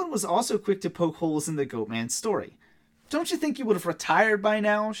 Kaplan was also quick to poke holes in the Goatman story. "Don't you think he would have retired by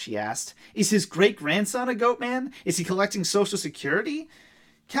now?" she asked. "Is his great-grandson a Goatman? Is he collecting Social Security?"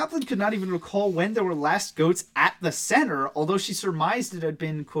 Kaplan could not even recall when there were last goats at the center, although she surmised it had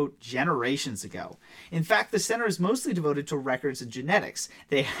been, quote, generations ago. In fact, the center is mostly devoted to records and genetics.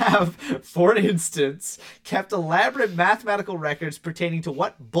 They have, for instance, kept elaborate mathematical records pertaining to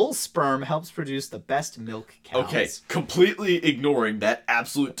what bull sperm helps produce the best milk cows. Okay, completely ignoring that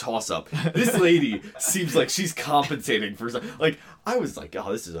absolute toss-up. This lady seems like she's compensating for something. Like, I was like,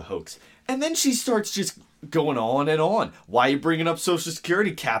 oh, this is a hoax. And then she starts just going on and on. Why are you bringing up Social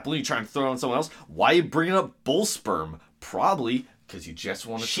Security, Kaplan? You trying to throw it on someone else? Why are you bringing up bull sperm? Probably because you just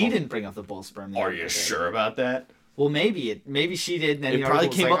want to. She didn't bring up the bull sperm. Are you sure about that? Well, maybe she did. And then it probably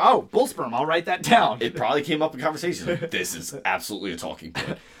came up. Oh, bull sperm. I'll write that down. It probably came up in conversation. Like, this is absolutely a talking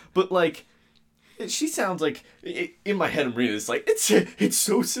point. But like, she sounds like in my head. I'm reading this like it's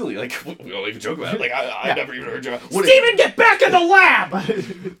so silly. Like we don't even joke about it. Like I never even heard you. Steven, get back in the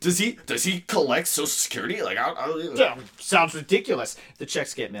lab. Does he collect Social Security? Like sounds ridiculous. The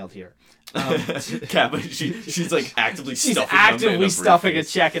checks get mailed here. Kaplan, she's like actively stuffing a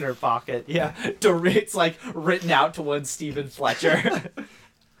check in her pocket. Yeah, it's like written out to one Stephen Fletcher.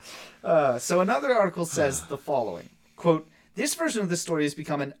 So another article says the following quote: "This version of the story has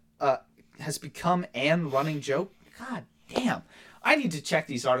become an running joke." God damn, I need to check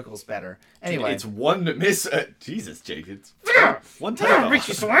these articles better. Anyway, it's one miss. Jesus, Jake, it's one time. Makes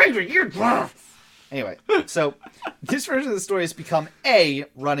you so angry. Anyway, so this version of the story has become a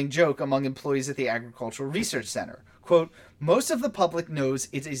running joke among employees at the Agricultural Research Center. Quote, "Most of the public knows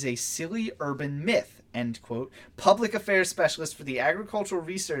it is a silly urban myth," end quote. Public affairs specialist for the Agricultural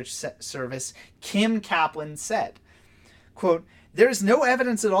Research Service, Kim Kaplan, said. Quote, "There is no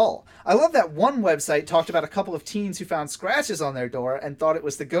evidence at all. I love that one website talked about a couple of teens who found scratches on their door and thought it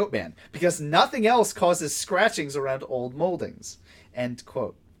was the Goatman, because nothing else causes scratchings around old moldings," end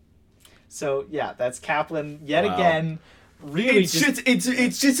quote. So yeah, that's Kaplan yet again. Really,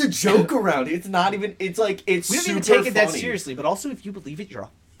 it's just a joke around it. It's not even. It's like it's. We don't super even take it that funny. seriously. But also, if you believe it, you're a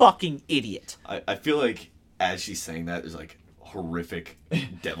fucking idiot. I feel like as she's saying that, there's like horrific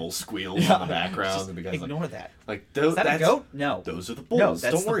devil squeals in the background. And the guy's ignore that. Like those. Is that a goat? No, those are the bulls.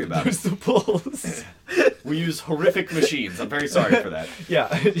 No, don't worry about it. The bulls. We use horrific machines. I'm very sorry for that.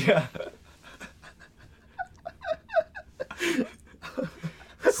 Yeah.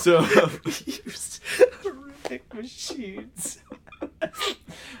 So used horrific machines.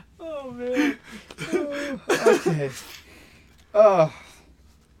 Oh man. Okay.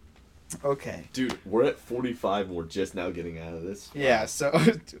 Okay. Dude, we're at 45 and we're just now getting out of this. Yeah, so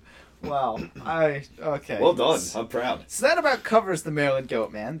wow. Okay. Well done. I'm proud. So that about covers the Maryland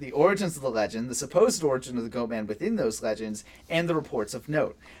Goatman, the origins of the legend, the supposed origin of the Goatman within those legends, and the reports of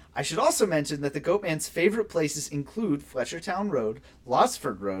note. I should also mention that the Goatman's favorite places include Fletchertown Road,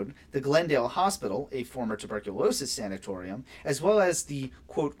 Losford Road, the Glendale Hospital, a former tuberculosis sanatorium, as well as the,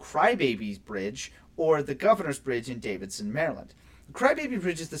 quote, Crybaby Bridge, or the Governor's Bridge in Davidson, Maryland. The Crybaby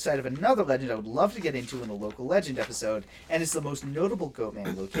Bridge is the site of another legend I would love to get into in a local legend episode, and is the most notable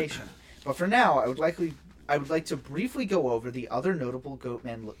Goatman location. But for now, I would like to briefly go over the other notable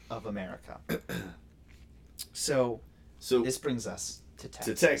Goatman of America. So this brings us to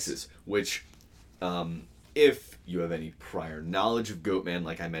Texas, which, if you have any prior knowledge of Goatman,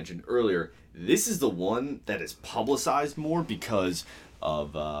 like I mentioned earlier, this is the one that is publicized more because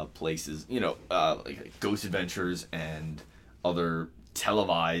of places, like Ghost Adventures and other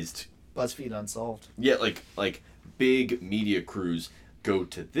televised BuzzFeed Unsolved. Yeah, like big media crews go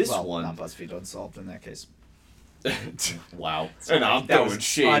to this one. Not BuzzFeed Unsolved in that case. Wow. Sorry, and I'm that throwing was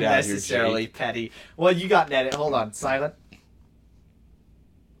shade out here, unnecessarily Jake. petty. Well, you got an edit. Hold on. Silent.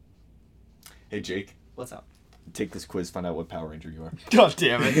 Hey, Jake. What's up? Take this quiz, find out what Power Ranger you are. God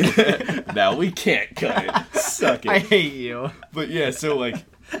damn it. Now we can't cut it. Suck it. I hate you. But yeah, so like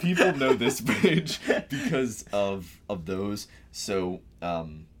people know this bridge because of those. So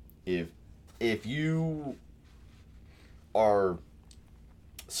if you are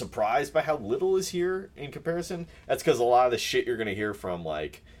surprised by how little is here in comparison, that's because a lot of the shit you're gonna hear from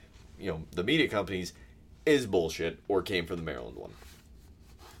like, the media companies is bullshit or came from the Maryland one.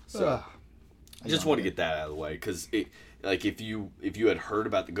 So I just want to get that out of the way because if you had heard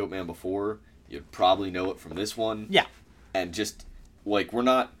about the Goatman before, you'd probably know it from this one. Yeah. And just like we're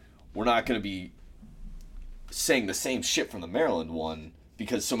not going to be saying the same shit from the Maryland one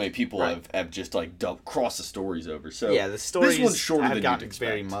because so many people have just like crossed the stories over. So yeah, the stories this one's shorter have than gotten you'd expect.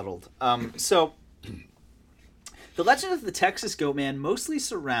 very muddled. So the legend of the Texas Goatman mostly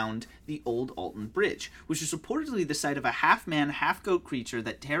surround the Old Alton Bridge, which is reportedly the site of a half-man, half-goat creature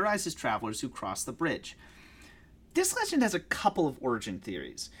that terrorizes travelers who cross the bridge. This legend has a couple of origin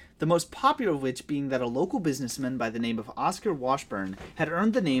theories, the most popular of which being that a local businessman by the name of Oscar Washburn had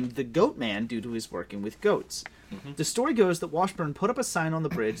earned the name the Goatman due to his working with goats. Mm-hmm. The story goes that Washburn put up a sign on the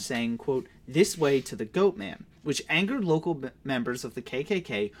bridge saying, quote, "This way to the Goatman," which angered local members of the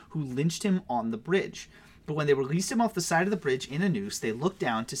KKK who lynched him on the bridge. But when they released him off the side of the bridge in a noose, they looked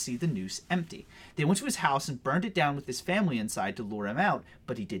down to see the noose empty. They went to his house and burned it down with his family inside to lure him out,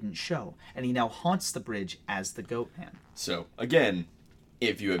 but he didn't show. And he now haunts the bridge as the Goatman. So, again,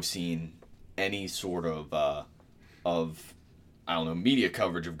 if you have seen any sort of I don't know, media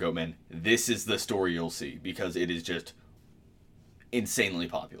coverage of Goatman, this is the story you'll see, because it is just insanely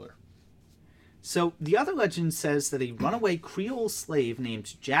popular. So, the other legend says that a runaway Creole slave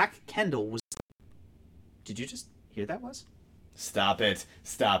named Jack Kendall was... Did you just hear that, Wes? Stop it.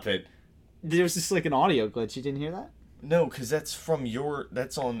 Stop it. There was just like an audio glitch. You didn't hear that? No, because that's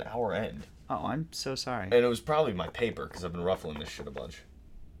on our end. Oh, I'm so sorry. And it was probably my paper, because I've been ruffling this shit a bunch.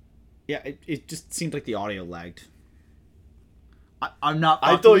 Yeah, it just seemed like the audio lagged. I'm not.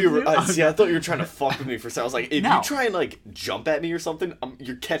 I thought you were. I thought you were trying to fuck with me for a second. I was like, if No. you try and like jump at me or something,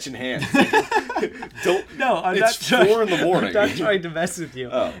 you're catching hands. Don't. No, I'm it's not trying. 4 a.m. I'm not trying to mess with you.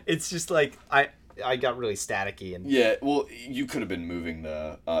 Oh. It's just like I got really staticky and. Yeah, well, you could have been moving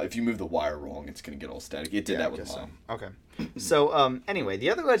the. If you move the wire wrong, it's gonna get all static. It did that with mine. So. Okay. So anyway, the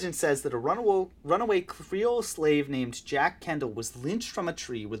other legend says that a runaway Creole slave named Jack Kendall was lynched from a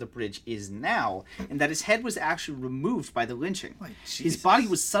tree where the bridge is now, and that his head was actually removed by the lynching. His body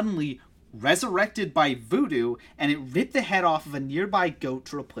was suddenly resurrected by voodoo, and it ripped the head off of a nearby goat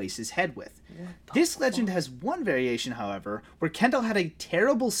to replace his head with. This legend has one variation, however, where Kendall had a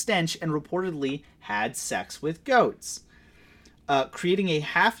terrible stench and reportedly had sex with goats, creating a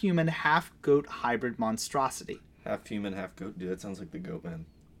half-human, half-goat hybrid monstrosity. Half human, half goat. Dude, that sounds like the Goatman.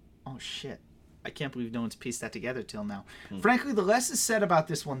 Oh, shit. I can't believe no one's pieced that together till now. Frankly, the less is said about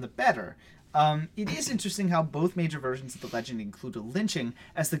this one, the better. It is interesting how both major versions of the legend include a lynching,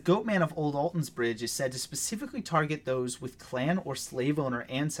 as the Goatman of Old Alton's Bridge is said to specifically target those with clan or slave owner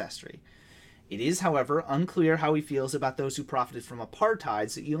ancestry. It is, however, unclear how he feels about those who profited from apartheid,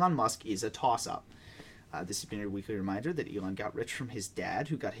 so Elon Musk is a toss-up. This has been your weekly reminder that Elon got rich from his dad,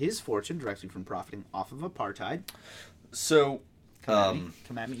 who got his fortune directly from profiting off of apartheid. So, Come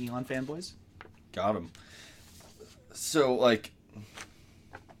at me, Elon fanboys. got him. So, like...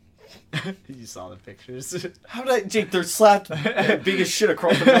 You saw the pictures. How did I... Jake, they're slapped biggest shit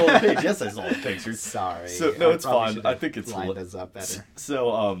across the middle of the page. Yes, I saw the pictures. Sorry. So, no, it's fine. I think it's... lined us up better.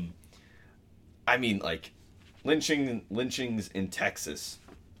 So, I mean, like, lynchings in Texas,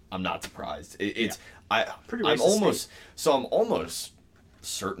 I'm not surprised. It's... Pretty I'm racist almost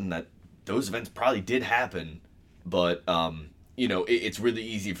certain that those events probably did happen, but you know, it's really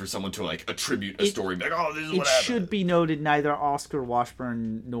easy for someone to like attribute a story like, oh, this is what happened. It should be noted neither Oscar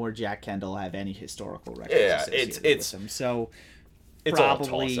Washburn nor Jack Kendall have any historical records. Yeah, associated it's with them, so it's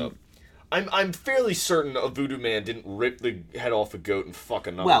probably all a toss-up. I'm fairly certain a voodoo man didn't rip the head off a goat and fuck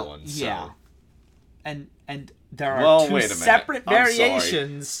another one. So. Yeah, and there are two separate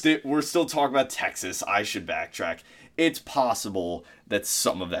variations. We're still talking about Texas. I should backtrack. It's possible that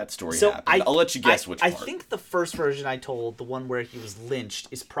some of that story happened. I'll let you guess which part. I think the first version I told, the one where he was lynched,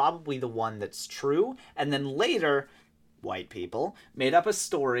 is probably the one that's true. And then later, white people made up a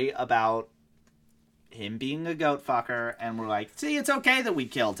story about him being a goat fucker, and we're like, see, it's okay that we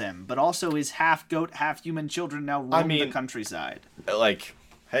killed him, but also his half goat, half human children now roam the countryside. Like,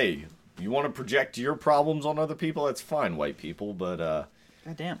 hey, you want to project your problems on other people? That's fine, white people, but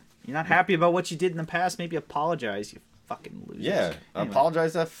goddamn, you're not happy about what you did in the past? Maybe apologize, you fucking losers. Yeah, anyway.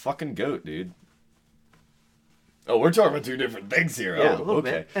 Apologize to that fucking goat, dude. Oh, we're talking about two different things here. Yeah, oh, a little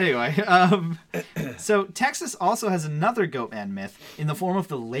okay. bit. Anyway, so Texas also has another Goatman myth in the form of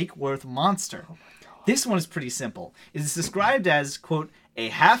the Lake Worth monster. Oh my God. This one is pretty simple. It is described as, quote, a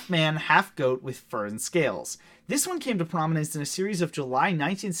half-man, half-goat with fur and scales. This one came to prominence in a series of July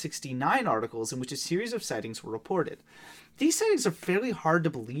 1969 articles in which a series of sightings were reported. These sightings are fairly hard to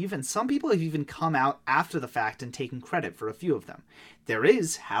believe, and some people have even come out after the fact and taken credit for a few of them. There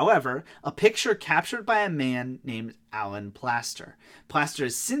is, however, a picture captured by a man named Alan Plaster. Plaster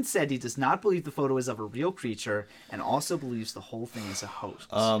has since said he does not believe the photo is of a real creature, and also believes the whole thing is a hoax.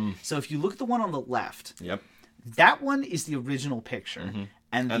 So if you look at the one on the left, yep, that one is the original picture. Mm-hmm.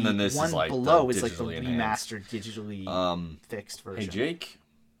 And then this one is like below is like the remastered, digitally fixed version. Hey, Jake.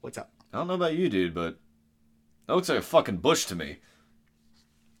 What's up? I don't know about you, dude, but that looks like a fucking bush to me.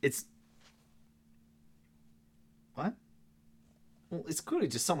 It's... What? Well, it's clearly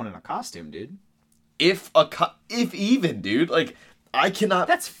just someone in a costume, dude. If even, dude. Like, I cannot...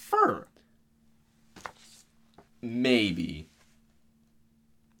 That's fur. Maybe.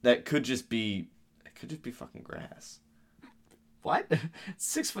 That could just be... It could just be fucking grass. What? It's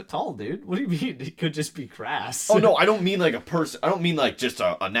 6 foot tall, dude. What do you mean? It could just be grass. Oh, no, I don't mean like a person. I don't mean like just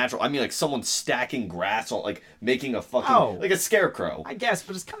a natural. I mean like someone stacking grass on, like making a fucking... like a scarecrow. I guess,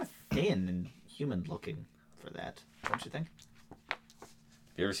 but it's kind of thin and human looking for that, don't you think?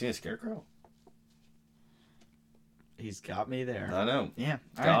 You ever seen a scarecrow? He's got me there. I know. Yeah.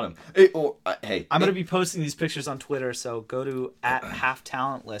 Got him. Hey, I'm going to be posting these pictures on Twitter, so go to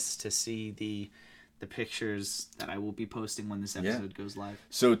 @halftalentless to see the pictures that I will be posting when this episode goes live.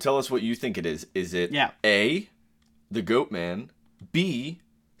 So tell us what you think it is. Is it A, the Goatman, B,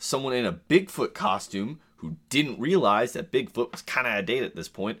 someone in a Bigfoot costume who didn't realize that Bigfoot was kind of out of date at this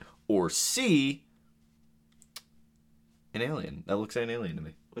point, or C, an alien? That looks like an alien to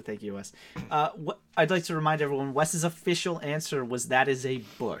me. Well, thank you, Wes. What I'd like to remind everyone, Wes's official answer was that is a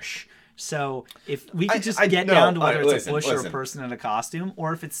bush. So if we could just get down to whether it's a bush or a person in a costume,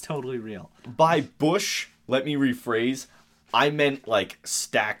 or if it's totally real. By bush, let me rephrase. I meant like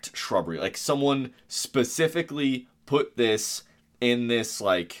stacked shrubbery. Like someone specifically put this in this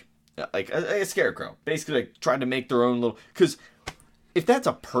like a scarecrow. Basically, like tried to make their own little. Because if that's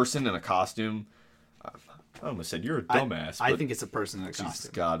a person in a costume. I almost said you're a dumbass. I think it's a person in a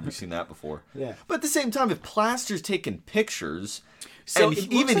costume. God, we've seen that before. Yeah. But at the same time, if Plaster's taking pictures, so and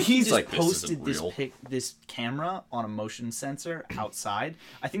even he's just like, posted this isn't real. this camera on a motion sensor outside.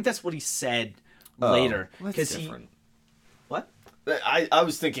 I think that's what he said later. That's different. What? I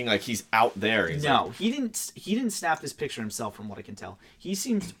was thinking like he's out there. He didn't snap this picture himself, from what I can tell. He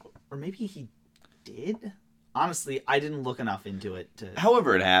seems, or maybe he did. Honestly, I didn't look enough into it to.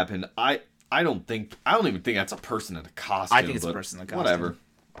 However it happened, I don't even think that's a person in a costume. I think it's a person in a costume.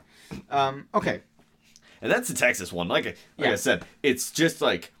 Whatever. Okay. And that's the Texas one. Like I said, it's just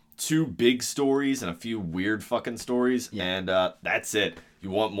like 2 big stories and a few weird fucking stories, and that's it. You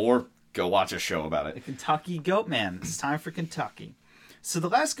want more? Go watch a show about it. The Kentucky Goatman. It's time for Kentucky. So the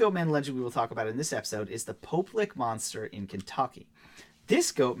last Goatman legend we will talk about in this episode is the Pope Lick monster in Kentucky.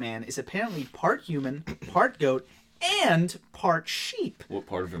 This Goatman is apparently part human, part goat, and part sheep. What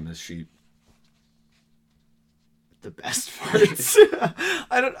part of him is sheep? The best parts.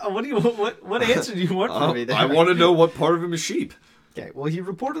 I don't. What answer do you want from me there? I want to know what part of him is sheep. Okay. Well, he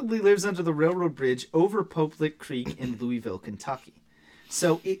reportedly lives under the railroad bridge over Pope Lick Creek in Louisville, Kentucky.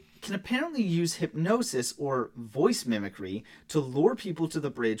 So it can apparently use hypnosis or voice mimicry to lure people to the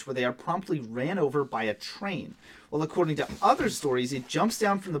bridge, where they are promptly ran over by a train. Well, according to other stories, it jumps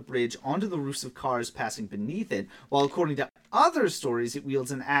down from the bridge onto the roofs of cars passing beneath it, while according to other stories, it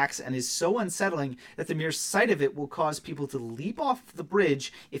wields an axe and is so unsettling that the mere sight of it will cause people to leap off the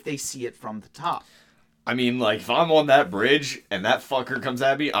bridge if they see it from the top. I mean, like, if I'm on that bridge and that fucker comes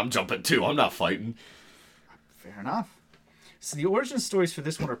at me, I'm jumping too. I'm not fighting. Fair enough. So the origin stories for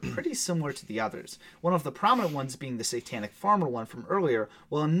this one are pretty similar to the others. One of the prominent ones being the satanic farmer one from earlier,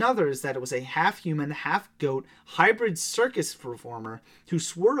 while another is that it was a half-human, half-goat hybrid circus performer who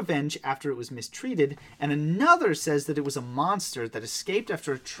swore revenge after it was mistreated, and another says that it was a monster that escaped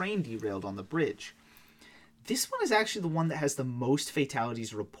after a train derailed on the bridge. This one is actually the one that has the most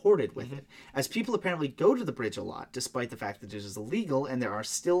fatalities reported with it, as people apparently go to the bridge a lot, despite the fact that it is illegal and there are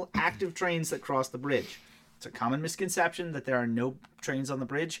still active trains that cross the bridge. It's a common misconception that there are no trains on the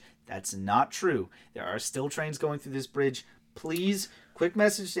bridge. That's not true. There are still trains going through this bridge. Please, quick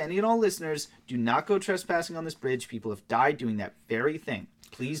message to any and all listeners, do not go trespassing on this bridge. People have died doing that very thing.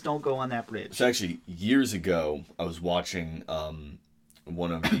 Please don't go on that bridge. So actually, years ago, I was watching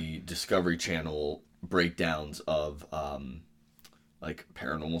one of the Discovery Channel breakdowns of like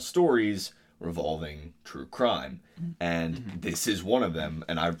paranormal stories revolving true crime, and this is one of them,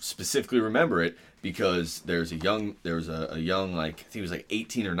 and I specifically remember it because there was a young like, I think he was like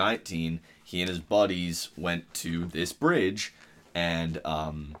 18 or 19. He and his buddies went to this bridge, and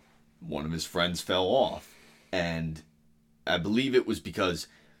one of his friends fell off, and I believe it was because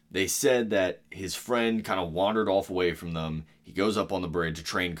they said that his friend kind of wandered off away from them. He goes up on the bridge, a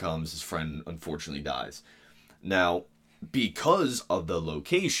train comes, his friend unfortunately dies. Now, because of the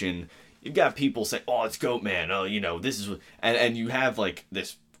location, you've got people saying, "Oh, it's Goatman. Oh, you know, this is," and you have like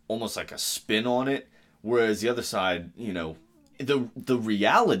this almost like a spin on it. Whereas the other side, you know, the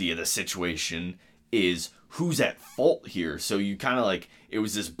reality of the situation is who's at fault here. So you kind of like, it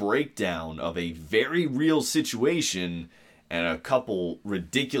was this breakdown of a very real situation and a couple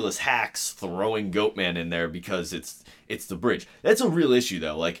ridiculous hacks throwing Goatman in there because it's the bridge. That's a real issue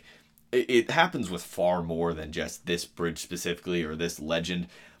though. Like, it happens with far more than just this bridge specifically or this legend.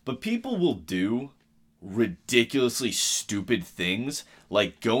 But people will do ridiculously stupid things,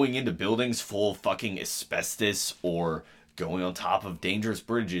 like going into buildings full of fucking asbestos or going on top of dangerous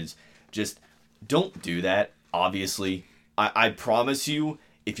bridges. Just don't do that, obviously. I promise you,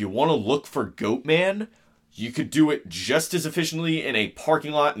 if you want to look for Goatman, you could do it just as efficiently in a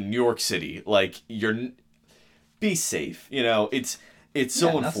parking lot in New York City. Like, be safe. You know, It's so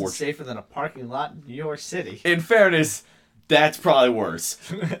nothing's unfortunate. safer than a parking lot in New York City. In fairness, that's probably worse.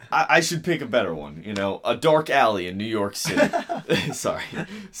 I should pick a better one. A dark alley in New York City. Sorry.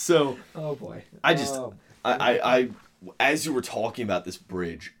 So. Oh boy. I as you were talking about this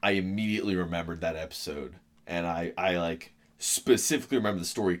bridge, I immediately remembered that episode, and I like specifically remember the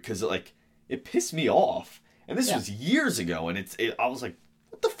story because it pissed me off, and this was years ago, and I was like,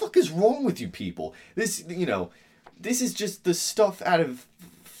 what the fuck is wrong with you people? This is just the stuff out of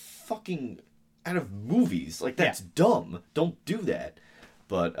movies. Like, that's dumb. Don't do that.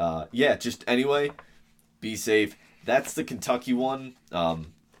 But just anyway, be safe. That's the Kentucky one.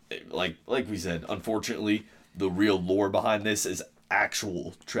 Like we said, unfortunately, the real lore behind this is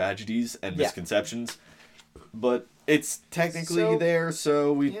actual tragedies and misconceptions. But it's technically there,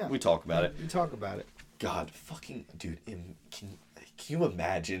 so we talk about it. We talk about it. God, fucking dude, can you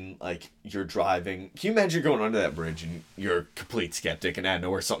imagine, you're driving? Can you imagine going under that bridge and you're a complete skeptic, and out of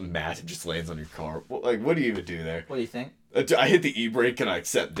nowhere something massive just lands on your car? What do you even do there? What do you think? I hit the e-brake and I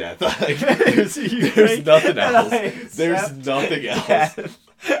accept death. There's nothing else. There's nothing else.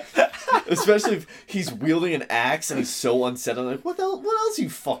 Especially if he's wielding an axe and he's so unsettling. Like, what else you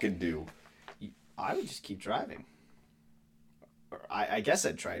fucking do? I would just keep driving. Or I guess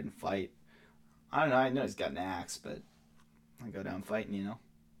I'd try and fight. I don't know. I know he's got an axe, but I'd go down fighting,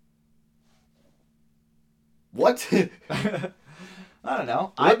 What? I don't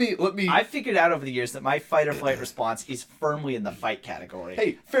know. Let me. I figured out over the years that my fight or flight response is firmly in the fight category.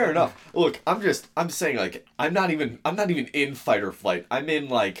 Hey, fair enough. Look, I'm saying I'm not even in fight or flight. I'm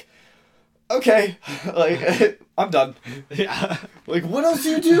in okay, I'm done. Yeah. What else do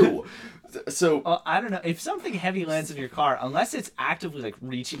you do? So I don't know. If something heavy lands in your car, unless it's actively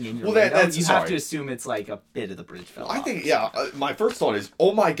reaching in your Well, window, that's you sorry. have to assume it's a bit of the bridge fell off. I think my first thought is,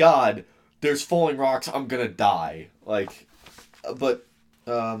 oh my god, there's falling rocks. I'm gonna die. But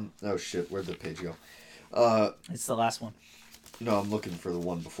oh shit, where'd the page go? It's the last one. No, I'm looking for the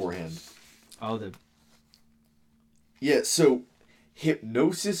one beforehand. Oh, Yeah, so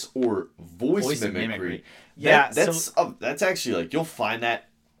hypnosis or voice mimicry. Yeah, that's actually you'll find that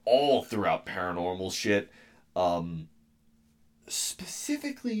all throughout paranormal shit.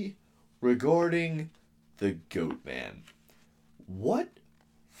 Specifically regarding the Goatman. What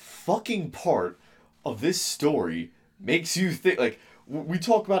fucking part of this story makes you think we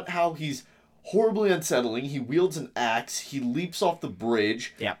talk about how he's horribly unsettling, he wields an axe, he leaps off the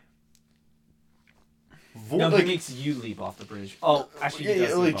bridge. Yeah. He makes you leap off the bridge. Oh, actually,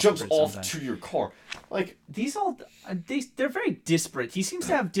 he jumps off to your car. These they're very disparate. He seems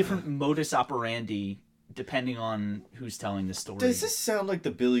to have different modus operandi depending on who's telling the story. Does this sound like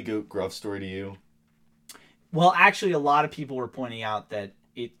the Billy Goat Gruff story to you? Well, actually, a lot of people were pointing out that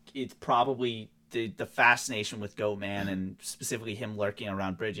it's probably the fascination with Goatman, and specifically him lurking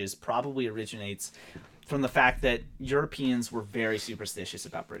around bridges, probably originates from the fact that Europeans were very superstitious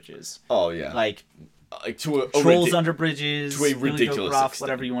about bridges. Oh yeah, to trolls under bridges, to a ridiculous gruff, extent.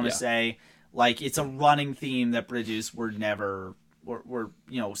 whatever you want to say. It's a running theme that bridges were never were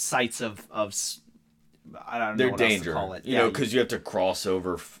sites of I don't know they're what danger. else to call it. Because you have to cross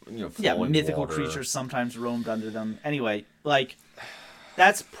over. Mythical water. creatures sometimes roamed under them. Anyway,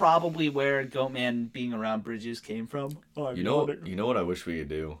 that's probably where Goatman being around bridges came from. You know what I wish we could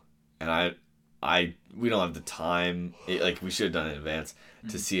do, and we don't have the time. We should have done it in advance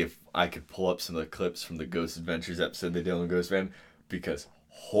to see if I could pull up some of the clips from the Ghost Adventures episode they did on Goatman, because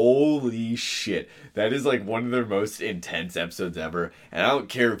holy shit, that is one of their most intense episodes ever. And I don't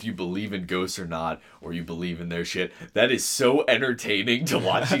care if you believe in ghosts or not, or you believe in their shit. That is so entertaining to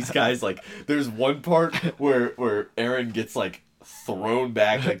watch these guys. There's one part where Aaron gets thrown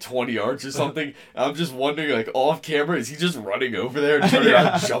back 20 yards or something. I'm just wondering, off camera, is he just running over there and turning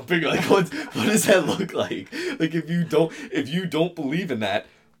around jumping? What does that look like? If you don't believe in that,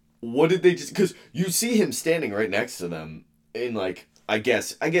 what did they just? Because you see him standing right next to them in I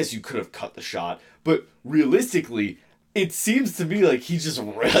guess you could have cut the shot, but realistically, it seems to me he just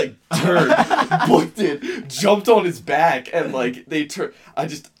turned, booked it, jumped on his back, and they turn. I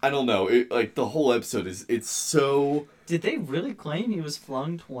don't know. The whole episode it's so. Did they really claim he was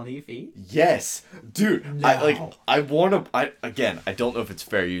flung 20 feet? Yes, dude. No. I don't know if it's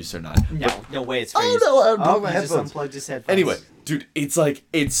fair use or not. No way it's fair use. Oh no! He just unplugged his headphones. Anyway, dude, it's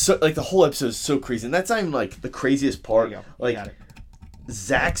so the whole episode is so crazy, and that's not even the craziest part. Got it.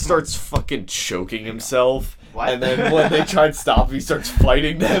 Zach starts fucking choking himself. What? And then when they try and stop him, he starts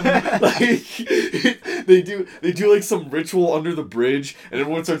fighting them. They do some ritual under the bridge, and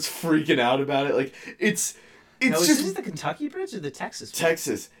everyone starts freaking out about it. It's Is just this the Kentucky bridge or the Texas bridge?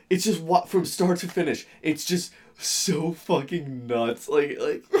 Texas. It's just from start to finish. It's just so fucking nuts. Like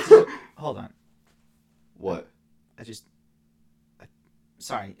Hold on. what?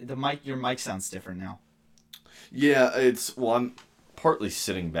 Sorry, your mic sounds different now. Yeah, I'm partly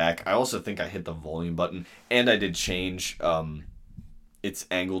sitting back. I also think I hit the volume button, and I did change its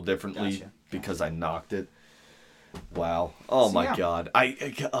angle differently because I knocked it. Wow. Oh So, my yeah. god.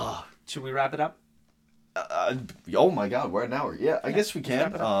 Should we wrap it up? Oh my god, we're at an hour. Yeah, I guess we can.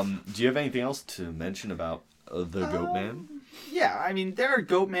 wrap it up. Do you have anything else to mention about the Goatman? Yeah, I mean, there are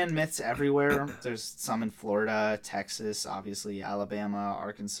Goatman myths everywhere. There's some in Florida, Texas, obviously, Alabama,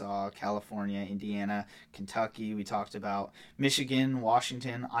 Arkansas, California, Indiana, Kentucky, we talked about, Michigan,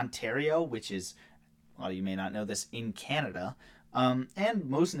 Washington, Ontario, which is, a lot of you may not know this, in Canada, and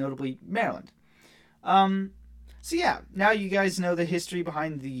most notably, Maryland. So yeah, now you guys know the history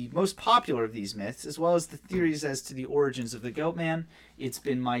behind the most popular of these myths, as well as the theories as to the origins of the Goatman. It's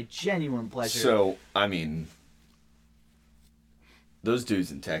been my genuine pleasure. So, I mean, those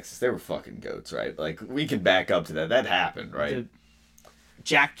dudes in Texas, they were fucking goats, right? Like, we can back up to that. That happened, right?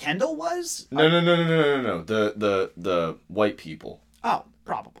 Jack Kendall was? No. The white people. Oh,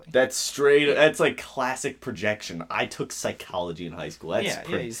 probably. That's straight. That's like classic projection. I took psychology in high school. That's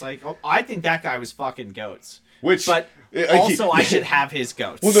Yeah, he's like, oh, I think that guy was fucking goats. Which, but also, I should have his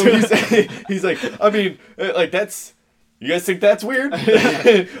goats. Well, no, he's like, I mean, like, that's. You guys think that's weird?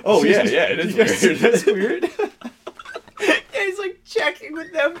 Oh yeah, it is weird. That's weird. Yeah, he's like checking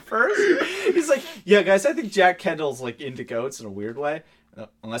with them first. He's like, yeah, guys, I think Jack Kendall's like into goats in a weird way,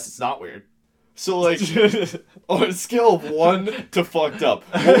 unless it's not weird. So like, on a scale of 1 to fucked up,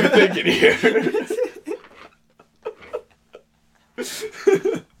 what are we thinking here?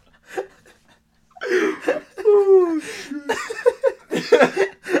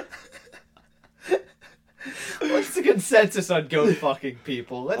 What's the consensus on goat fucking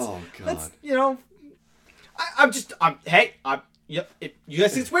people? Let's, you know, yep. You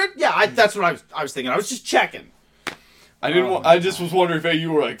guys think it's weird? Yeah, that's what I was thinking. I was just checking. I just was wondering if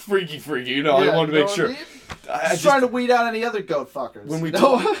you were like freaky, you know. I wanted to make sure. I was trying to weed out any other goat fuckers.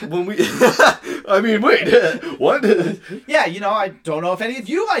 I mean, wait, what? Yeah, you know, I don't know if any of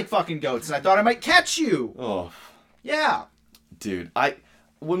you like fucking goats, and I thought I might catch you. Oh, yeah, dude,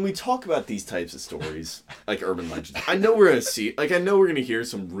 when we talk about these types of stories, like urban legends, I know we're gonna hear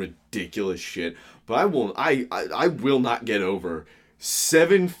some ridiculous shit, but I will not get over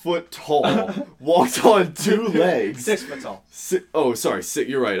 7 foot tall, walked on 2 legs. 6 foot tall. Sorry,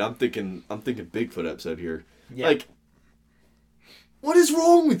 you're right. I'm thinking Bigfoot episode here. Yeah. Like, what is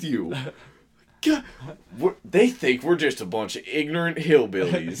wrong with you? God, they think we're just a bunch of ignorant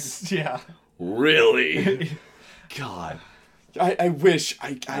hillbillies. Yeah. Really? God. I wish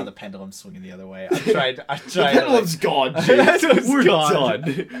Now the pendulum's swinging the other way. I tried. The pendulum's gone, James. We're gone.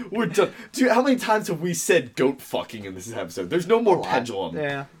 done. We're done. Dude, how many times have we said goat fucking in this episode? There's no more pendulum.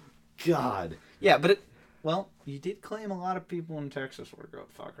 Yeah. God. Yeah, but you did claim a lot of people in Texas were goat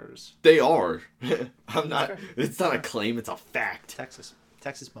fuckers. They are. I'm not. It's not a claim. It's a fact. Texas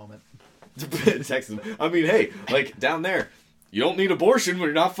moment. Texas. I mean, hey, like down there, you don't need abortion when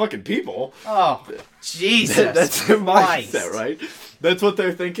you're not fucking people. Oh, Jesus! That's their mindset, right? That's what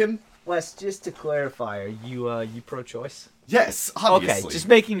they're thinking. Wes, just to clarify, are you pro-choice? Yes, obviously. Okay, just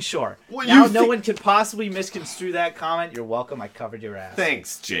making sure. Well, now no one could possibly misconstrue that comment. You're welcome. I covered your ass.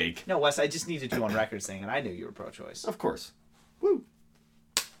 Thanks, Jake. No, Wes, I just needed you on record saying, and I knew you were pro-choice. Of course. Woo.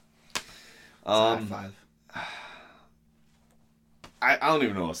 High five. I don't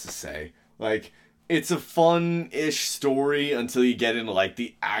even know what else to say. Like, it's a fun-ish story until you get into, like,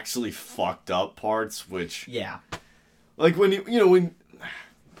 the actually fucked up parts, which... Yeah. Like, when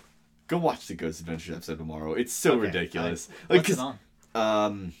go watch the Ghost Adventures episode tomorrow. It's so ridiculous. What's it on?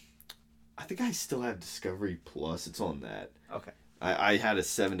 I think I still have Discovery Plus. It's on that. Okay. I had a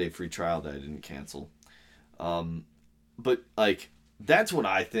 7-day free trial that I didn't cancel. But, like, that's what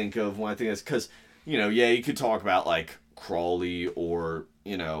I think of when I think of this. Because, you could talk about, like, Crawley or,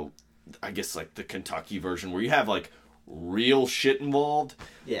 I guess, like, the Kentucky version where you have, like, real shit involved.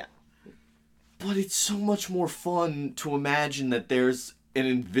 Yeah. But it's so much more fun to imagine that there's an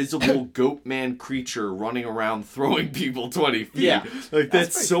invisible Goatman creature running around throwing people 20 feet. Yeah. Like,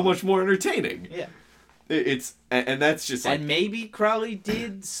 that's so much more entertaining. Yeah. And that's just like... And maybe Crowley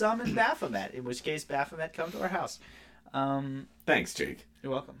did summon Baphomet, in which case Baphomet come to our house. Thanks, Jake.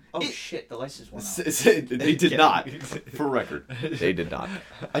 You're welcome. Oh, shit, the lights just went off. They did not, for record. They did not.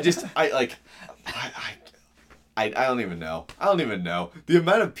 I don't even know. The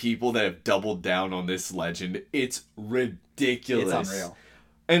amount of people that have doubled down on this legend, it's ridiculous. It's unreal.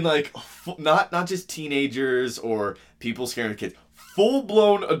 And, like, not just teenagers or people scaring kids.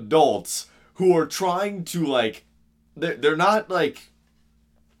 Full-blown adults who are trying to, like, they're not like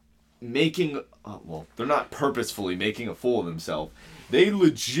making they're not purposefully making a fool of themselves. They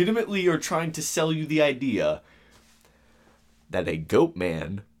legitimately are trying to sell you the idea that a goat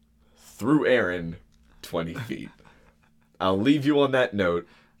man threw Aaron 20 feet. I'll leave you on that note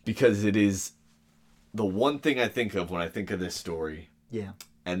because it is the one thing I think of when I think of this story. Yeah.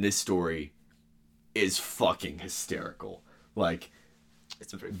 And this story is fucking hysterical. Like,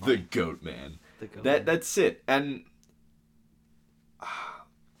 it's very funny. The Goatman. The Goatman. That's it. And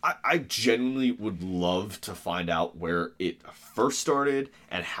I genuinely would love to find out where it first started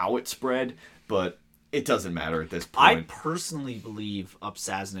and how it spread, but it doesn't matter at this point. I personally believe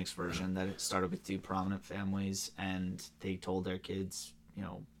Upsaznik's version that it started with two prominent families and they told their kids, you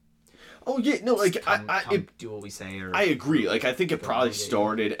know. Oh yeah, no, like come do what we say. Or I agree. Like I think it probably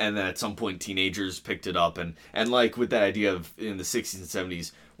started, and then at some point teenagers picked it up, and like with that idea of in the 60s and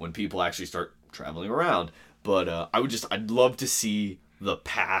 70s when people actually start traveling around. But I'd love to see the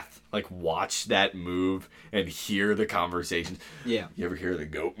path, like watch that move and hear the conversations. Yeah. You ever hear the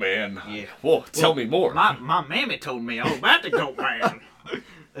Goatman? Yeah. Whoa, tell me more. My mammy told me all about the Goatman.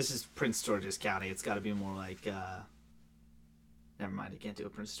 This is Prince George's County. It's got to be more like. Never mind. I can't do a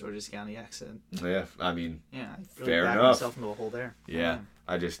Prince George's County accent. Yeah, I mean. Yeah, I really fair backed enough. myself into a hole there. Yeah,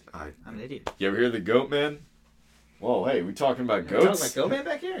 I'm an idiot. You ever hear the Goatman? Whoa, hey, we talking about Talking goats? about Goatman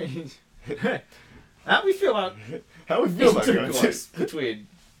back here. How we feel about How we feel about intercourse goats? between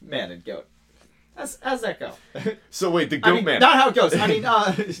man and goat? How's that go? So wait, the I mean, Goatman. not how it goes. I mean,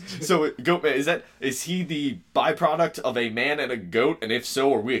 So Goatman, is he the byproduct of a man and a goat? And if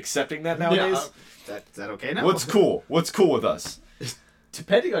so, are we accepting that nowadays? Yeah, is that okay now? What's cool? What's cool with us?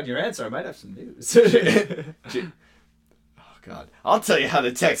 Depending on your answer, I might have some news. Oh God, I'll tell you how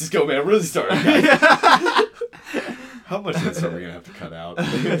the Texas Goatman really started, guys. How much of this are we gonna have to cut out?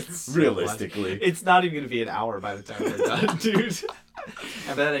 Realistically, It's not even gonna be an hour by the time we're done, dude.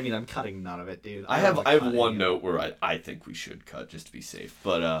 And by that I mean I'm cutting none of it, dude. I have one note where I think we should cut just to be safe.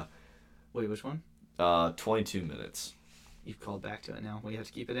 But wait, which one? 22 minutes. You've called back to it now. We have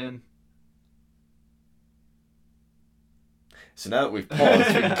to keep it in. So now that we've paused,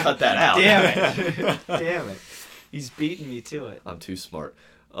 we can cut that out. Damn it! Damn it! He's beating me to it. I'm too smart.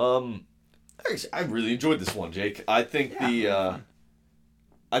 Actually, I really enjoyed this one, Jake. I think I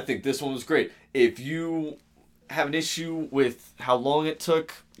think this one was great. If you have an issue with how long it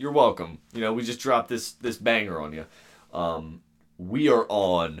took, you're welcome. You know, we just dropped this banger on you. We are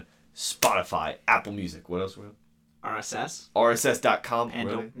on Spotify, Apple Music. What else are we on? RSS? RSS.com.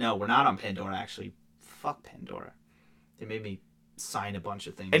 Really? No, we're not on Pandora, actually. Fuck Pandora. They made me sign a bunch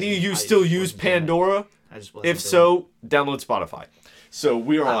of things. Any of you still use Pandora? I just wasn't If so, download Spotify. So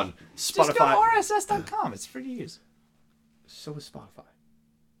we are on Spotify. Just go to RSS.com. It's free to use. So is Spotify.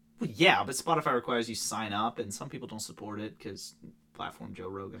 Well, yeah, but Spotify requires you sign up, and some people don't support it because platform Joe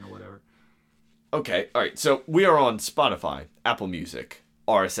Rogan or whatever. Okay, all right. So we are on Spotify, Apple Music,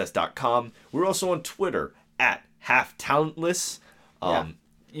 RSS.com. We're also on Twitter at HalfTalentless.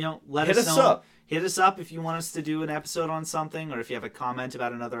 You know, let hit us us know. up. Hit us up if you want us to do an episode on something, or if you have a comment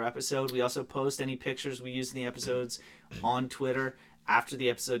about another episode. We also post any pictures we use in the episodes on Twitter after the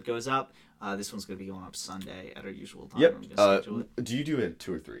episode goes up. This one's going to be going up Sunday at our usual time. Yep. I'm gonna schedule it. Do you do it at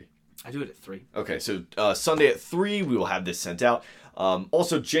 2 or 3? I do it at 3. Okay, so Sunday at 3, we will have this sent out.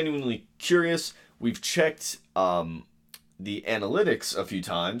 Also, genuinely curious, we've checked the analytics a few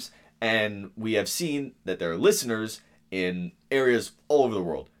times, and we have seen that there are listeners in areas all over the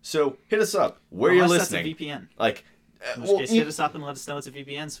world. So hit us up where you're listening. That's a VPN. Like, In which case, hit us up and let us know it's a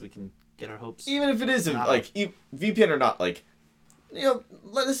VPN so we can get our hopes. even if it isn't, like, VPN or not, like, you know,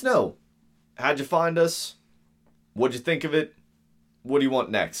 let us know. How'd you find us? What'd you think of it? What do you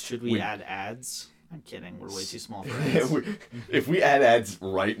want next? Should we add ads? I'm kidding. We're way too small for ads. If we add ads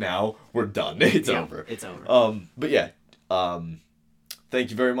right now, we're done. It's over. It's over. But yeah, thank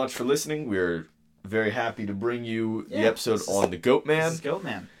you very much for listening. We're very happy to bring you the episode on the Goatman. This is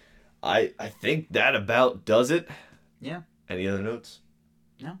Goatman. I think that about does it. Yeah. Any other notes?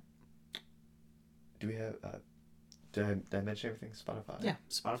 No. Do we have? Did I mention everything? Spotify. Yeah,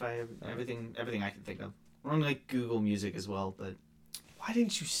 Spotify. Everything I can think of. We're on like Google Music as well, but Why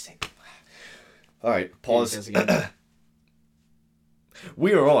didn't you say? All right, pause.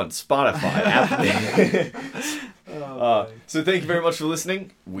 We are on Spotify. So thank you very much for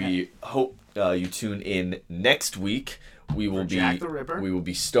listening. We hope you tune in next week. We will be Jack the Ripper. We will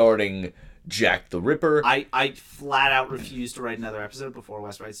be starting Jack the Ripper. I flat out refuse to write another episode before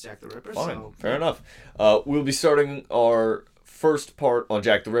Wes writes Jack the Ripper. Fine, So fair enough. We'll be starting our first part on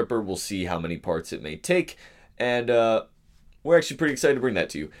Jack the Ripper. We'll see how many parts it may take, and we're actually pretty excited to bring that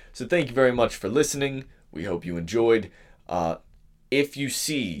to you. So thank you very much for listening. We hope you enjoyed. If you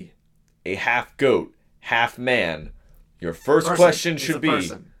see a half goat, half man, your first question should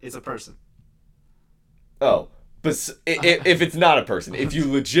be... It's a person. Oh, but if it's not a person, if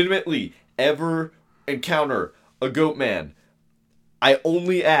you legitimately ever encounter a goat man, I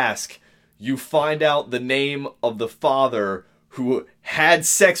only ask you find out the name of the father who had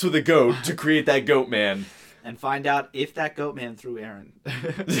sex with a goat to create that goat man. And find out if that goat man threw Aaron. Or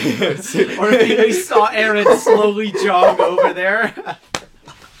if we saw Aaron slowly jog over there.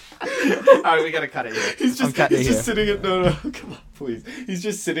 Alright, we gotta cut it here. He's just sitting in no, come on, please. He's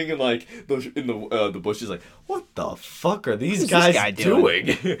just sitting in like the bushes, like, what the fuck are these guys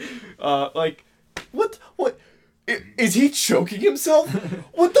doing? Like, what? Is he choking himself?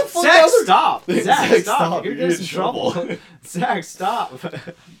 What the fuck? Zach, stop! Zach, stop! You're getting in trouble. Zach, stop!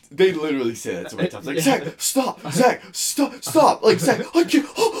 They literally say that so many times. Like, Zach, stop! Zach, stop! Like, Zach, I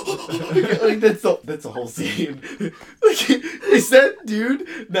can't. Like, that's the whole scene. Like, is that dude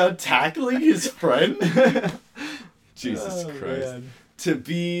now tackling his friend? Jesus Christ. Man. To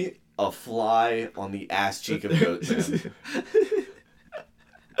be a fly on the ass cheek of Goatman.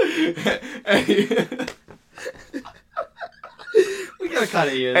 We gotta cut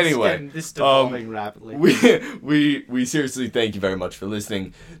it here. Anyway, this is devolving rapidly. We seriously thank you very much for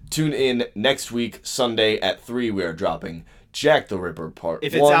listening. Tune in next week, Sunday at 3. We are dropping Jack the Ripper Part 1.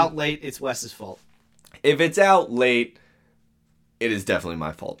 If it's out late, it's Wes's fault. If it's out late, it is definitely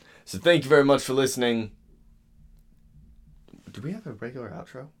my fault. So thank you very much for listening. Do we have a regular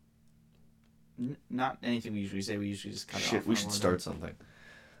outro? Not anything we usually say. We usually just cut it off. Shit, we should start something.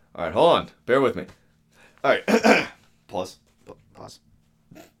 All right, hold on. Bear with me. All right. Pause.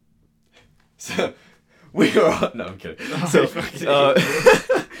 So, we are... No, I'm kidding.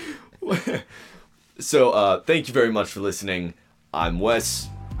 So, thank you very much for listening. I'm Wes.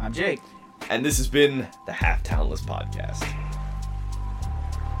 I'm Jake. And this has been the Half Talentless Podcast.